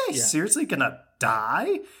 is this guy seriously gonna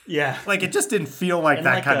die? Yeah. Like it just didn't feel like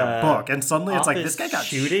that kind of book. And suddenly it's like, this guy got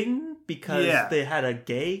shooting because they had a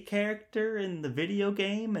gay character in the video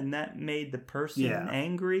game and that made the person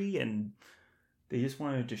angry and they just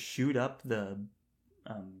wanted to shoot up the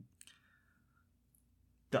office.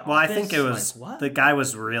 I think it was like, the guy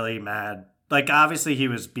was really mad. Like, obviously he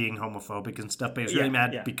was being homophobic and stuff, but he was really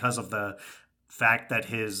mad because of the fact that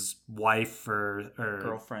his wife or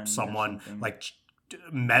girlfriend someone like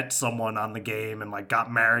met someone on the game and like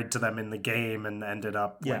got married to them in the game and ended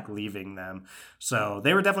up like leaving them. So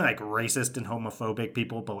they were definitely like racist and homophobic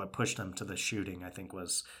people, but what pushed them to the shooting, I think,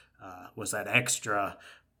 was that extra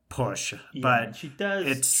push. But she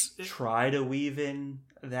does try to weave in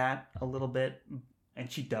that a little bit,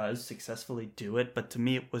 and she does successfully do it. But to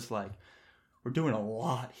me, it was like, we're doing a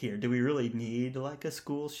lot here. Do we really need like a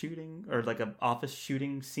school shooting or like an office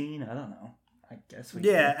shooting scene? I don't know. I guess we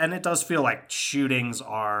do. And it does feel like shootings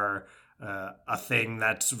are a thing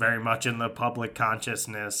that's very much in the public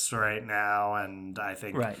consciousness right now, and I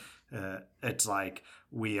think it's like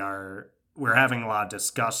we're having a lot of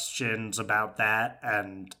discussions about that,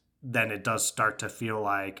 and then it does start to feel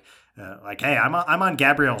like hey, I'm on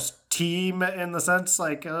Gabrielle's team in the sense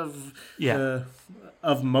like of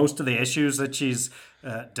most of the issues that she's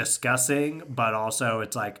discussing, but also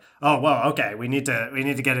it's like, oh well, okay, we need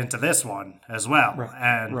to get into this one as well,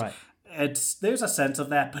 there's a sense of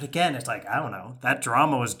that, but again, it's like, I don't know, that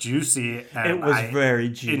drama was juicy, and it was very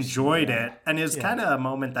juicy. Enjoyed it, and it's kind of a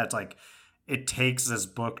moment that's like, it takes this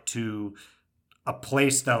book to a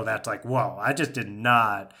place though that's like, whoa, I just did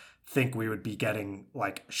not think we would be getting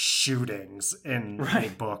like shootings in a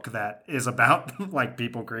book that is about like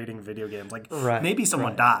people creating video games. Like maybe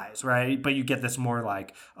someone dies, right? But you get this more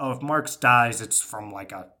like, oh, if Marx dies, it's from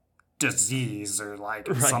like a disease or like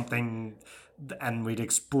something, and we'd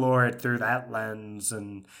explore it through that lens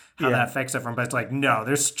and how that affects everyone. But it's like, no,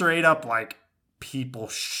 there's straight up like people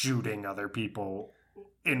shooting other people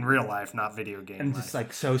in real life, not video game. And just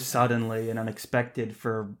like so suddenly and unexpected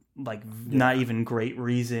for like not even great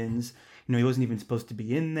reasons. You know, he wasn't even supposed to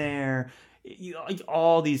be in there. You know, like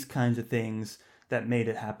all these kinds of things that made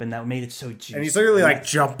it happen, that made it so juicy. And he's literally like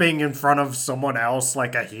jumping in front of someone else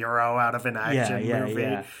like a hero out of an action movie.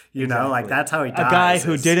 Yeah. You know, like that's how he dies. A guy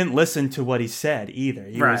who didn't listen to what he said either.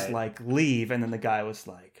 He was like, leave, and then the guy was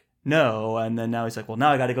like, no, and then now he's like, well,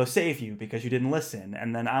 now I got to go save you because you didn't listen,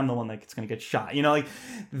 and then I'm the one that's going to get shot. You know, like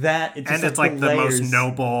that. It's like the most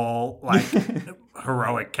noble, like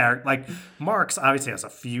heroic character. Like Marx obviously has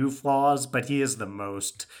a few flaws, but he is the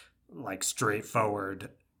most like straightforward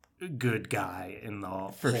good guy in the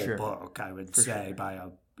whole book, I would say, by a,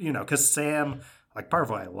 you know, because Sam, like part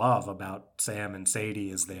of what I love about Sam and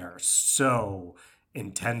Sadie is they are so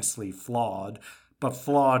intensely flawed, but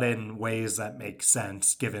flawed in ways that make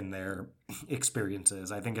sense given their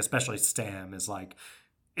experiences. I think especially Sam is like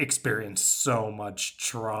experienced so much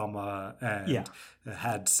trauma and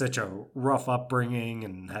had such a rough upbringing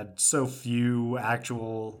and had so few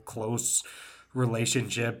actual close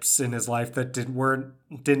relationships in his life that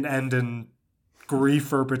didn't end in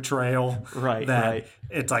grief or betrayal.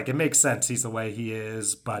 It's like it makes sense he's the way he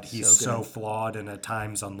is, but he's so flawed and at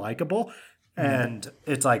times unlikable. And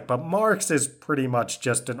it's like, but Marx is pretty much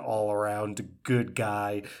just an all-around good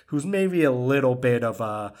guy who's maybe a little bit of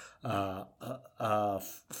a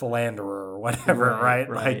philanderer or whatever, right?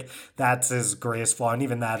 Like, that's his greatest flaw. And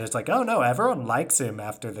even that is like, oh no, everyone likes him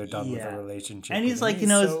after they're done with a relationship. And he's like, you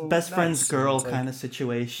know, his best friend's girl kind of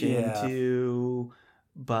situation too.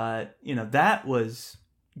 But, you know, that was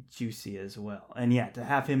juicy as well. And to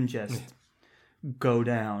have him just go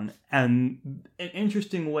down, and an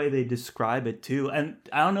interesting way they describe it too. And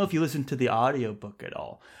I don't know if you listen to the audiobook at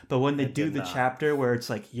all, but when they do the chapter where it's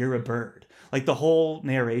like, you're a bird, like the whole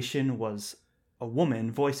narration was a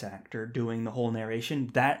woman voice actor doing the whole narration.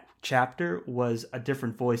 That chapter was a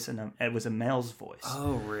different voice, and it was a male's voice.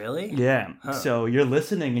 Oh, really? Yeah. So you're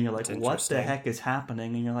listening and you're like, what the heck is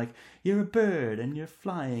happening? And you're like, you're a bird and you're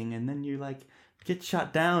flying, and then you like get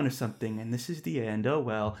shot down or something, and this is the end. Oh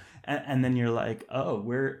well. And then you're like, oh,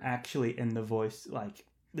 we're actually in the voice, like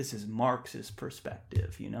this is Marx's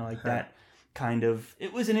perspective, you know, like that kind of.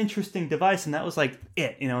 It was an interesting device, and that was like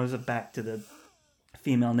it, you know. It was back to the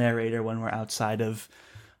female narrator when we're outside of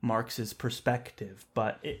Marx's perspective,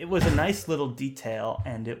 but it was a nice little detail,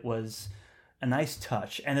 and it was a nice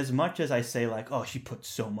touch. And as much as I say like, oh, she put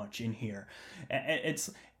so much in here,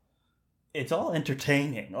 it's all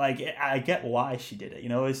entertaining. Like, I get why she did it. You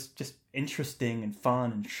know, it's just interesting and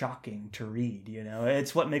fun and shocking to read, you know.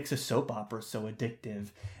 It's what makes a soap opera so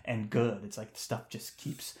addictive and good. It's like stuff just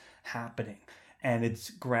keeps happening. And it's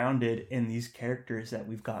grounded in these characters that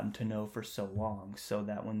we've gotten to know for so long, so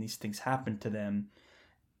that when these things happen to them,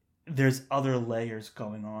 there's other layers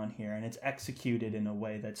going on here. And it's executed in a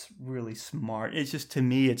way that's really smart. It's just, to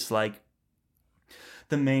me, it's like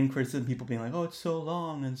the main criticism, people being like, oh, it's so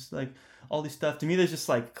long, and it's like all these stuff. To me, there's just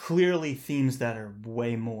like clearly themes that are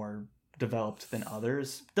way more developed than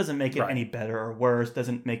others. Doesn't make it any better or worse.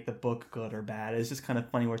 Doesn't make the book good or bad. It's just kind of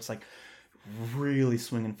funny where it's like really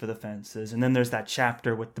swinging for the fences. And then there's that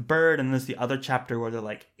chapter with the bird, and there's the other chapter where they're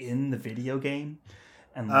like in the video game.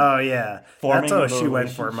 And that's how she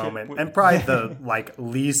went for a moment. And probably the like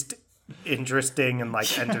least interesting and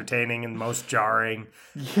like entertaining and most jarring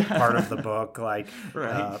part of the book. Like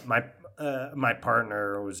my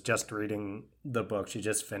partner was just reading the book. She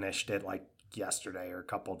just finished it like yesterday or a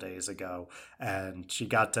couple days ago, and she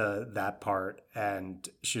got to that part and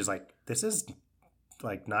she was like, this is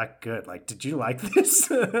like not good. Like, did you like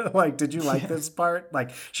this? Like, did you like this part?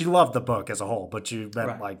 Like, she loved the book as a whole, but she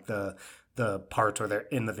meant like the parts where they're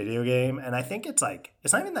in the video game. And I think it's like,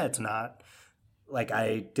 it's not even that it's not like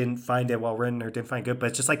I didn't find it well written or didn't find it good, but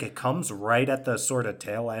it's just like it comes right at the sort of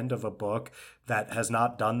tail end of a book that has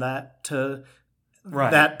not done that to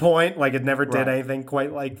that point. Like, it never did anything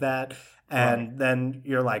quite like that. And then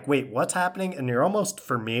you're like, wait, what's happening? And you're almost,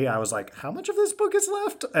 for me, I was like, how much of this book is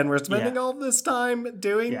left? And we're spending all this time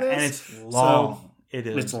doing this? And it's long. So,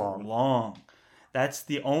 it's long. That's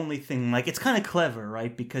the only thing. Like, it's kind of clever,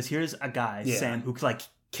 right? Because here's a guy, Sam, who like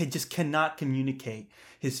cannot communicate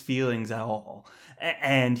his feelings at all,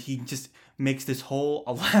 and he just makes this whole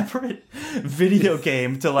elaborate video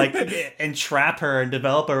game to like entrap her and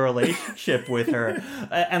develop a relationship with her,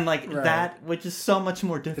 and like that, which is so much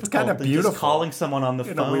more difficult kind of than beautiful just calling someone on the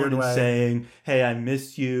phone and way. saying, "Hey, I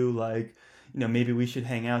miss you. Like, maybe we should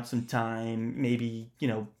hang out sometime. Maybe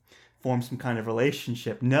form some kind of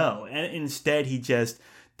relationship." No, and instead he just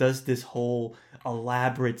does this whole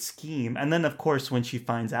elaborate scheme, and then of course when she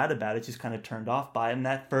finds out about it, she's kind of turned off by it, and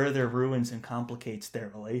that further ruins and complicates their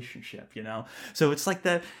relationship. So it's like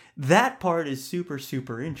that part is super,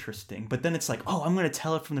 super interesting, but then it's like, oh, I'm going to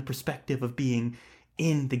tell it from the perspective of being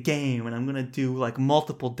in the game, and I'm going to do like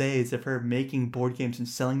multiple days of her making board games and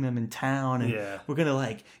selling them in town, and we're going to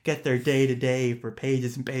like get their day to day for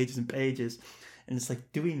pages and pages and pages. And it's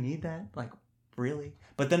like, do we need that? Like, really?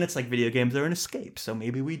 But then it's like video games are an escape, so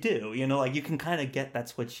maybe we do. Like you can kind of get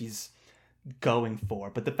that's what she's going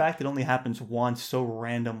for. But the fact it only happens once so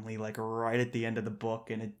randomly, like right at the end of the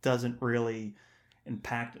book, and it doesn't really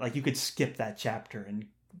impact, like you could skip that chapter and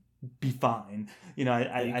be fine. You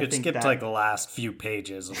could skip to like the last few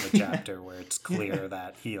pages of the chapter where it's clear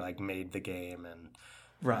that he like made the game and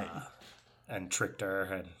and tricked her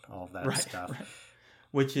and all of that stuff. Right.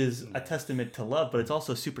 Which is a testament to love, but it's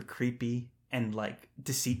also super creepy and like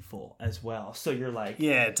deceitful as well. So you're like,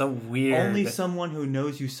 it's a weird. Only someone who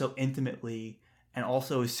knows you so intimately and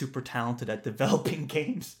also is super talented at developing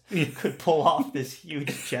games could pull off this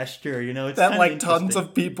huge gesture. It's that like tons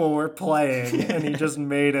of people were playing, and he just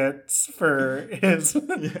made it for his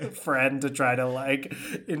friend to try to like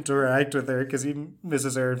interact with her because he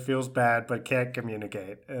misses her and feels bad but can't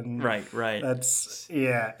communicate. And right. That's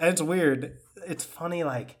and it's weird. It's funny,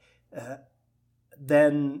 like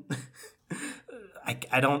then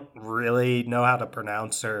I don't really know how to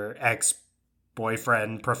pronounce her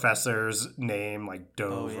ex-boyfriend professor's name, like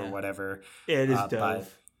Dove or whatever. It is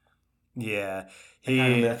Dove. He.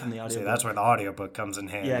 From the audiobook. That's where the audiobook comes in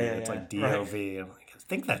handy. It's like D-O-V. I'm like, I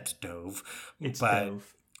think that's Dove. It's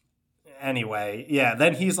Dove. Anyway,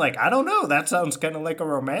 then he's like, I don't know. That sounds kind of like a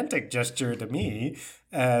romantic gesture to me,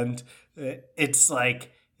 and it's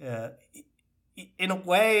like. In a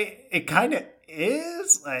way, it kind of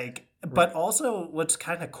is like, but also what's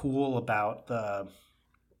kind of cool about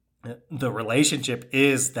the relationship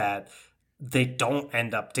is that they don't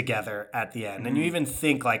end up together at the end. And you even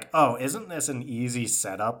think like, oh, isn't this an easy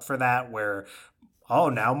setup for that where, oh,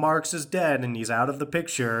 now Marx is dead and he's out of the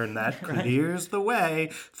picture, and that clears the way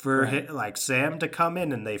for like Sam to come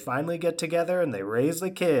in, and they finally get together and they raise the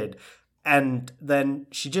kid. And then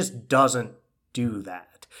she just doesn't do that.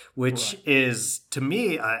 Which is, to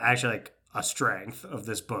me, actually like a strength of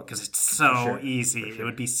this book, because it's so easy. It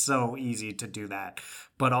would be so easy to do that.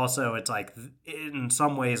 But also it's like, in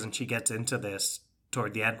some ways, and she gets into this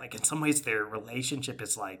toward the end, like in some ways their relationship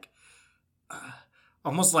is like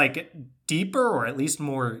almost like deeper, or at least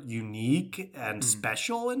more unique and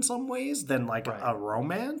special in some ways than like a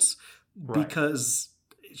romance. Because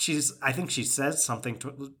I think she says something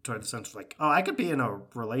toward the sense of like, oh, I could be in a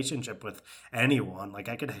relationship with anyone. Like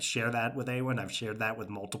I could share that with anyone. I've shared that with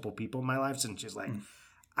multiple people in my life. And she's like,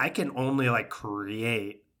 I can only like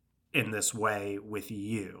create in this way with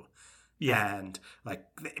you. Yeah. And like,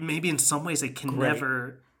 maybe in some ways they can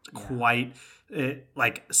never quite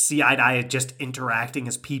like see eye to eye, just interacting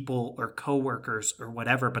as people or coworkers or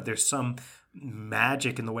whatever. But there's some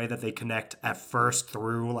magic in the way that they connect at first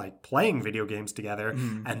through like playing video games together,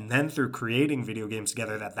 and then through creating video games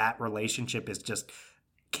together, that relationship is just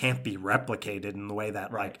can't be replicated in the way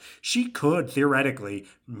that like she could theoretically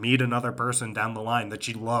meet another person down the line that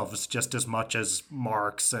she loves just as much as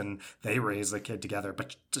Marx, and they raise a kid together.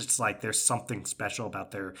 But it's like there's something special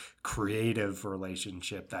about their creative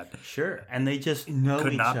relationship that and they just know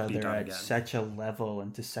each other at such a level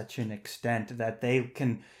and to such an extent that they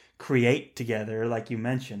can create together, like you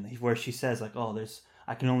mentioned, where she says like, oh,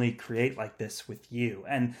 I can only create like this with you,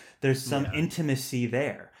 and there's some intimacy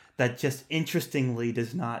there that just interestingly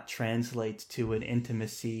does not translate to an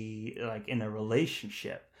intimacy like in a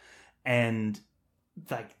relationship. And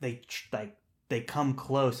like they come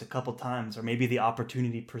close a couple times, or maybe the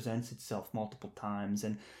opportunity presents itself multiple times,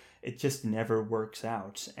 and it just never works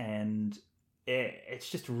out. And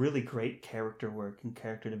it's just really great character work and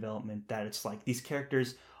character development, that it's like these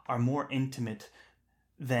characters are more intimate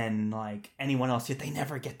than like anyone else, yet they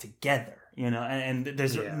never get together, and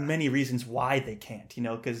there's many reasons why they can't,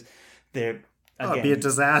 because they're, again, it'd be a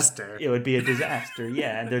disaster. It would be a disaster.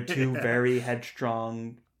 And they're two very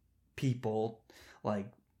headstrong people,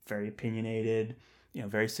 like very opinionated,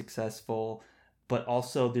 very successful, but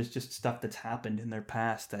also there's just stuff that's happened in their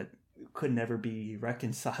past that could never be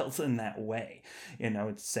reconciled in that way.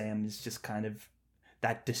 It's Sam is just kind of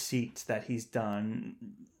that deceit that he's done.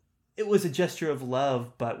 It was a gesture of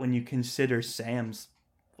love, but when you consider Sam's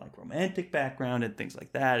like romantic background and things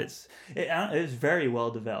like that, it's very well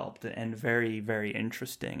developed and very, very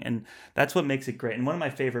interesting, and that's what makes it great. And one of my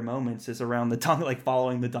favorite moments is around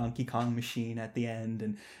following the Donkey Kong machine at the end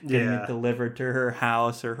and getting it delivered to her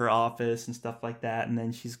house or her office and stuff like that, and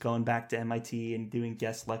then she's going back to MIT and doing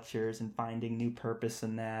guest lectures and finding new purpose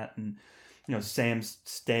in that, and Sam's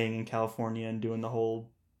staying in California and doing the whole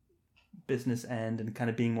business end and kind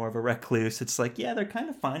of being more of a recluse. It's like, they're kind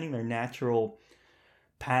of finding their natural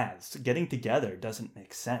paths. Getting together doesn't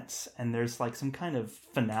make sense, and there's like some kind of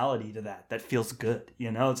finality to that feels good.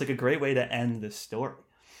 It's like a great way to end this story.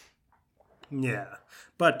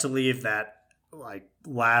 But to leave that like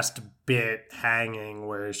last bit hanging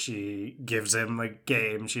where she gives him a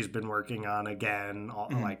game she's been working on again,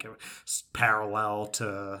 like parallel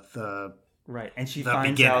to the right, and she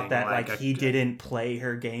finds out that he didn't play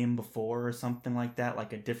her game before or something like that,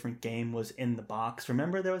 like a different game was in the box.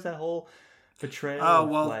 Remember there was that whole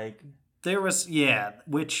betrayal there was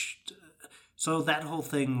so that whole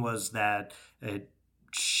thing was that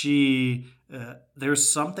there's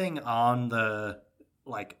something on the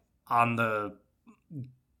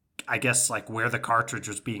I guess like where the cartridge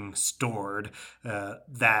was being stored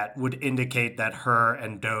that would indicate that her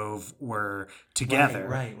and Dove were together.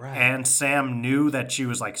 Right. And Sam knew that she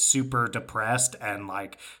was like super depressed, and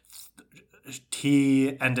like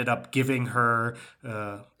he ended up giving her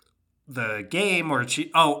the game, or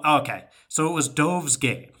so it was Dove's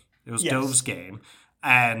game. It was Dove's game,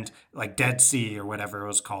 and like Dead Sea or whatever it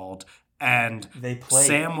was called. And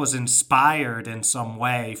Sam was inspired in some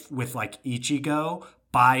way with like Ichigo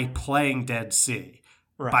by playing Dead Sea,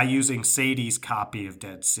 by using Sadie's copy of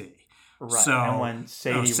Dead Sea. Right. So and when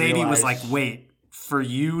Sadie was like, wait, for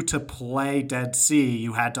you to play Dead Sea,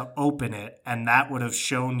 you had to open it, and that would have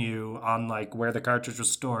shown you on like where the cartridge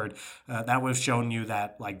was stored. That would have shown you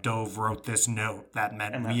that like Dove wrote this note that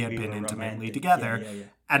meant we had been intimately together. Yeah.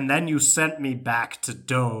 And then you sent me back to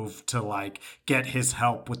Dove to like get his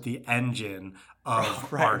help with the engine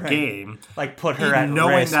of our game, like put her at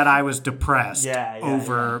knowing risk. that I was depressed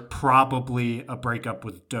over probably a breakup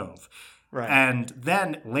with Dove. Right. And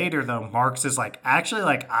then later, though, Marx is like, actually,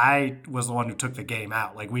 like, I was the one who took the game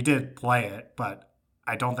out. Like, we did play it, but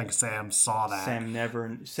I don't think Sam saw that.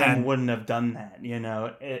 Sam wouldn't have done that,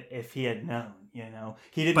 if he had known,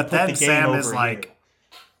 He didn't but put then the game Sam over is like,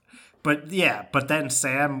 but then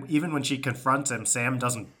Sam, even when she confronts him, Sam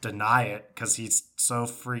doesn't deny it because he's so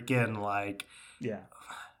freaking like,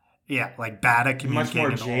 like bad at communicating.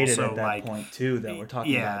 Much more jaded also, at that point, too, though. We're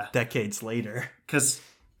talking about decades later. Because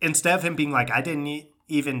instead of him being like, I didn't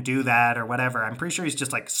even do that or whatever, I'm pretty sure he's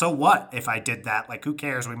just like, so what if I did that? Like, who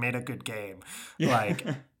cares? We made a good game. Like,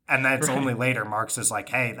 and then it's only later Marx is like,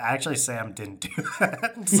 hey, actually Sam didn't do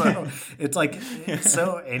that. So it's like, it's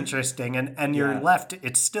so interesting. And you're left,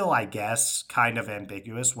 it's still, I guess, kind of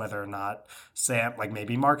ambiguous whether or not Sam, like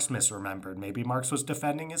maybe Marx misremembered. Maybe Marx was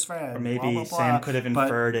defending his friend. Or maybe blah, blah, blah. Sam could have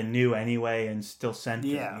inferred and knew anyway and still sent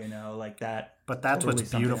it, like that. But that's totally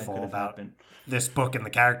what's beautiful about this book and the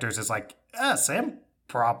characters is like, Sam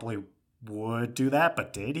probably would do that,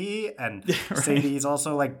 but did he? And Sadie's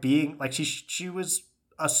also like being like she was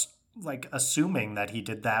like assuming that he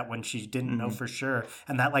did that when she didn't know for sure,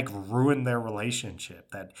 and that like ruined their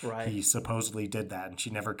relationship that he supposedly did that, and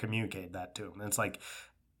she never communicated that to him. And it's like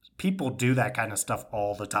people do that kind of stuff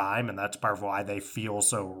all the time, and that's part of why they feel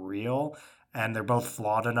so real, and they're both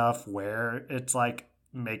flawed enough where it's like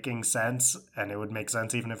making sense, and it would make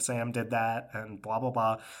sense even if Sam did that and blah blah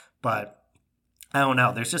blah. But I don't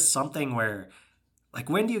know, there's just something where like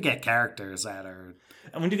when do you get characters that are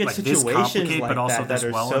and when you get like situations like but also that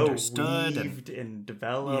are well so understood and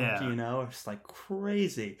developed, it's like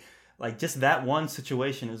crazy. Like just that one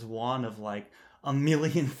situation is one of like a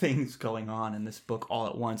million things going on in this book all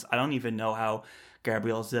at once. I don't even know how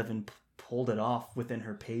Gabrielle Zevin pulled it off within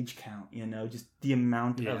her page count, just the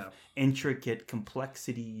amount of intricate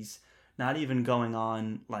complexities, not even going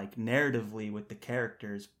on like narratively with the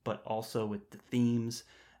characters, but also with the themes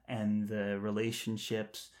and the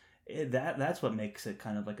relationships. That's what makes it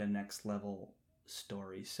kind of like a next level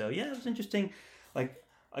story. So yeah, it was interesting. Like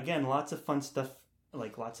again, lots of fun stuff,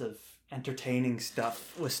 like lots of entertaining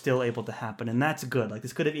stuff was still able to happen, and that's good. Like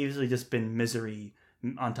this could have easily just been misery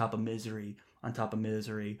on top of misery on top of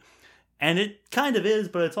misery. And it kind of is,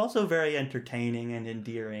 but it's also very entertaining and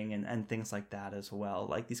endearing and things like that as well.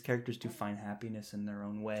 Like these characters do find happiness in their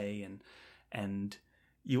own way, and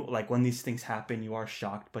you like when these things happen, you are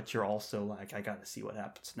shocked, but you're also like, I gotta see what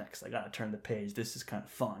happens next. I gotta turn the page. This is kind of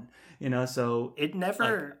fun, So it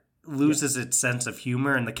never loses its sense of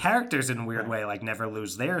humor, and the characters in a weird way like never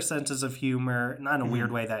lose their senses of humor. Not in a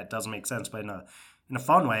weird way that doesn't make sense, but in a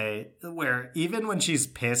fun way, where even when she's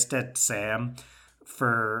pissed at Sam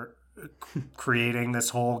for creating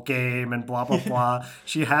this whole game and blah blah blah,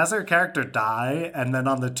 she has her character die, and then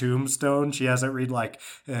on the tombstone she has it read like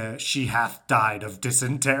she hath died of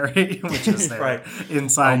dysentery, which is their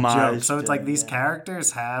inside joke. So it's like these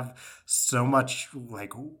characters have so much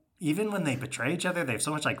like, even when they betray each other, they have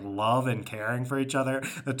so much like love and caring for each other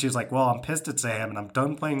that she's like, well, I'm pissed at Sam and I'm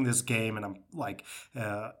done playing this game and I'm like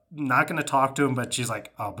not going to talk to him, but she's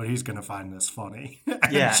like, oh, but he's going to find this funny.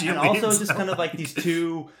 And also just kind of like these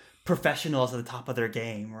two professionals at the top of their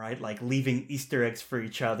game, right? Like leaving Easter eggs for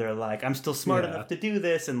each other. Like, I'm still smart enough to do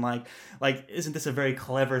this. And like, isn't this a very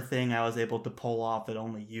clever thing I was able to pull off that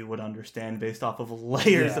only you would understand based off of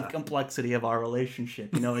layers of complexity of our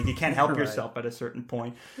relationship? Like you can't help yourself at a certain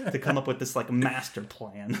point to come up with this like master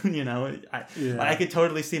plan. I could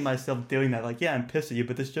totally see myself doing that. Like, I'm pissed at you,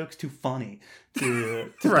 but this joke's too funny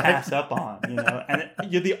to pass up on, and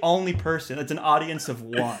you're the only person, it's an audience of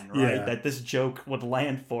one, right, that this joke would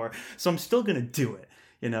land for, so I'm still gonna do it.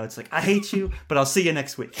 It's like, I hate you, but I'll see you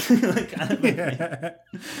next week.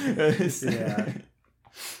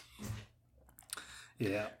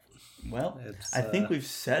 Well, I think we've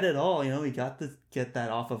said it all. We got to get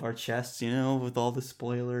that off of our chests, with all the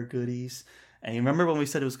spoiler goodies. And you remember when we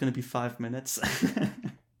said it was going to be 5 minutes?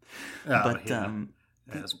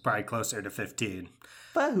 It's probably closer to 15.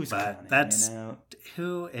 But who's counting?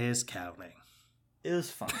 Who is counting? It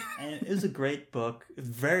was fun. And it was a great book.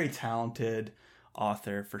 Very talented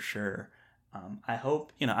author for sure. I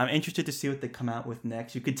hope, I'm interested to see what they come out with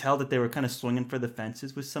next. You could tell that they were kind of swinging for the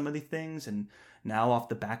fences with some of the things. And now off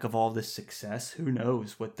the back of all this success, who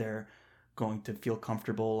knows what they're going to feel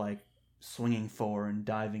comfortable like swinging for and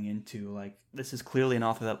diving into. Like, this is clearly an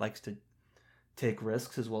author that likes to take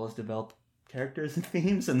risks as well as develop characters and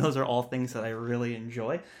themes, and those are all things that I really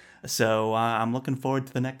enjoy. So I'm looking forward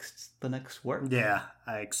to the next work. Yeah,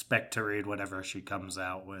 I expect to read whatever she comes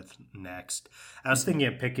out with next. I was thinking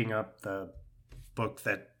of picking up the book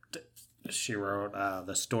that she wrote,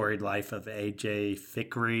 The Storied Life of A.J.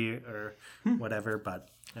 Thickery or whatever, but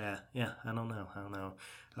I don't know.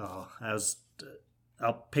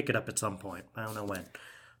 I'll pick it up at some point. I don't know when.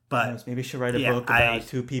 But maybe you should write a book about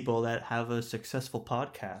two people that have a successful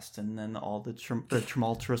podcast and then all the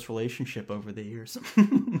tumultuous relationship over the years.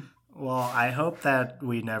 Well, I hope that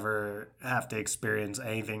we never have to experience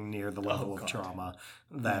anything near the level of trauma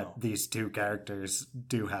that these two characters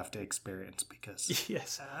do have to experience, because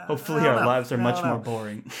hopefully our lives are much more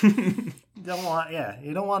boring. You don't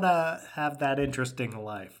want to have that interesting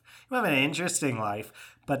life. You have an interesting life,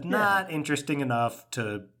 but not interesting enough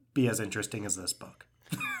to be as interesting as this book.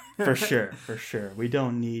 For sure. We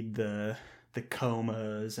don't need the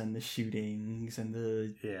comas and the shootings and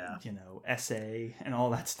the essay and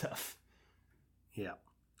all that stuff. Yeah.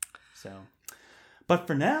 So, but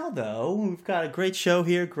for now though, we've got a great show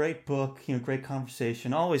here, great book, great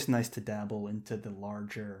conversation. Always nice to dabble into the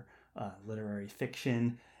larger literary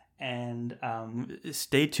fiction. And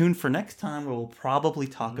stay tuned for next time, where we'll probably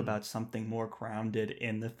talk about something more grounded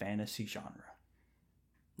in the fantasy genre.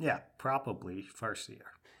 Yeah, probably Farseer.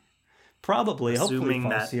 Hopefully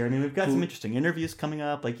Farseer. I mean, we've got some interesting interviews coming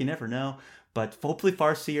up, like you never know. But hopefully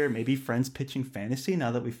Farseer, maybe Friends Pitching Fantasy,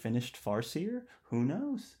 now that we've finished Farseer. Who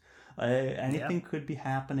knows? Anything could be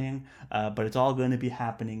happening, but it's all going to be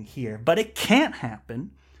happening here. But it can't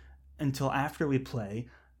happen until after we play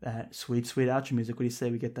that sweet, sweet outro music. What do you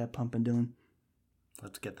say we get that pumping, Dylan?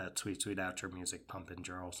 Let's get that sweet, sweet outro music pumping,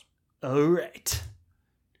 Charles. All right.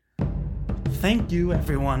 Thank you,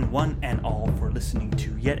 everyone, one and all, for listening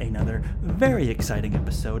to yet another very exciting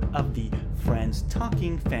episode of the Friends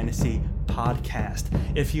Talking Fantasy podcast.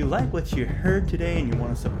 If you like what you heard today and you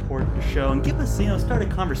want to support the show and give us, start a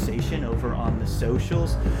conversation over on the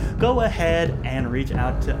socials, go ahead and reach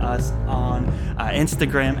out to us on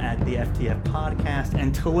Instagram at the FTF Podcast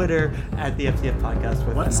and Twitter at the FTF Podcast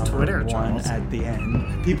with What's Twitter, one Charles? At the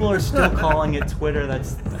end. People are still calling it Twitter.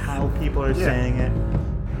 That's how people are saying it.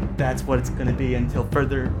 That's what it's going to be until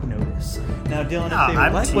further notice. Now, Dylan,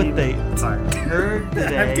 if they what they heard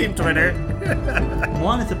today, I'm Team Twitter.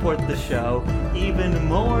 Want to support the show even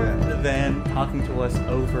more than talking to us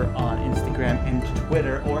over on Instagram and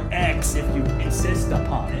Twitter, or X if you insist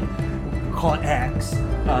upon it. Call it X.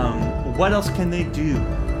 What else can they do?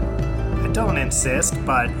 I don't insist,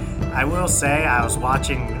 but I will say I was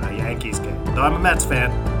watching a Yankees game. Though I'm a Mets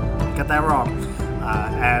fan. Got that wrong.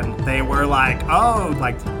 And they were like, oh,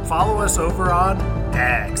 like, follow us over on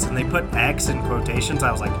X. And they put X in quotations.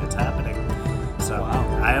 I was like, it's happening. So,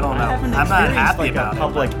 Wow. I don't know. I'm not happy like about a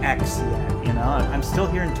public X yet, you know? I'm still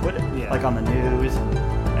hearing Twitter, like on the news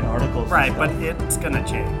and articles. Right, and but stuff. it's going to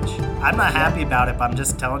change. I'm not happy about it, but I'm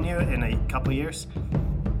just telling you, in a couple years,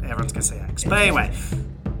 everyone's going to say X. But anyway,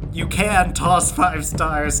 you can toss 5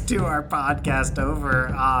 stars to our podcast over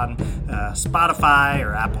on Spotify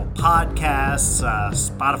or Apple Podcasts.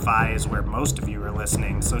 Spotify is where most of you are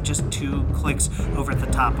listening, so just 2 clicks over at the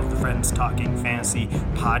top of the Friends Talking Fantasy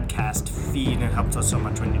podcast feed, and it helps us so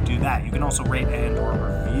much when you do that. You can also rate and or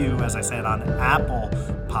review, as I said, on Apple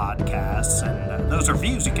Podcasts, and those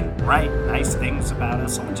reviews, you can write nice things about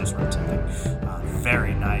us. Someone just wrote something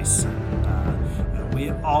very nice, and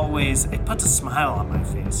it puts a smile on my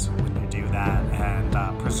face when you do that,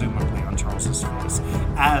 and presumably on Charles's face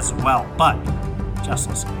as well. But just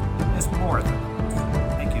listening is more than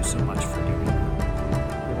enough. Thank you so much for doing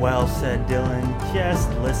that. Well said, Dylan. Just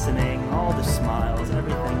listening, all the smiles and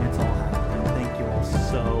everything that's all happening. Thank you all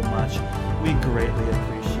so much. We greatly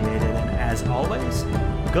appreciate it. And as always,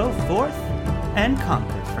 go forth and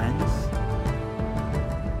conquer, friends.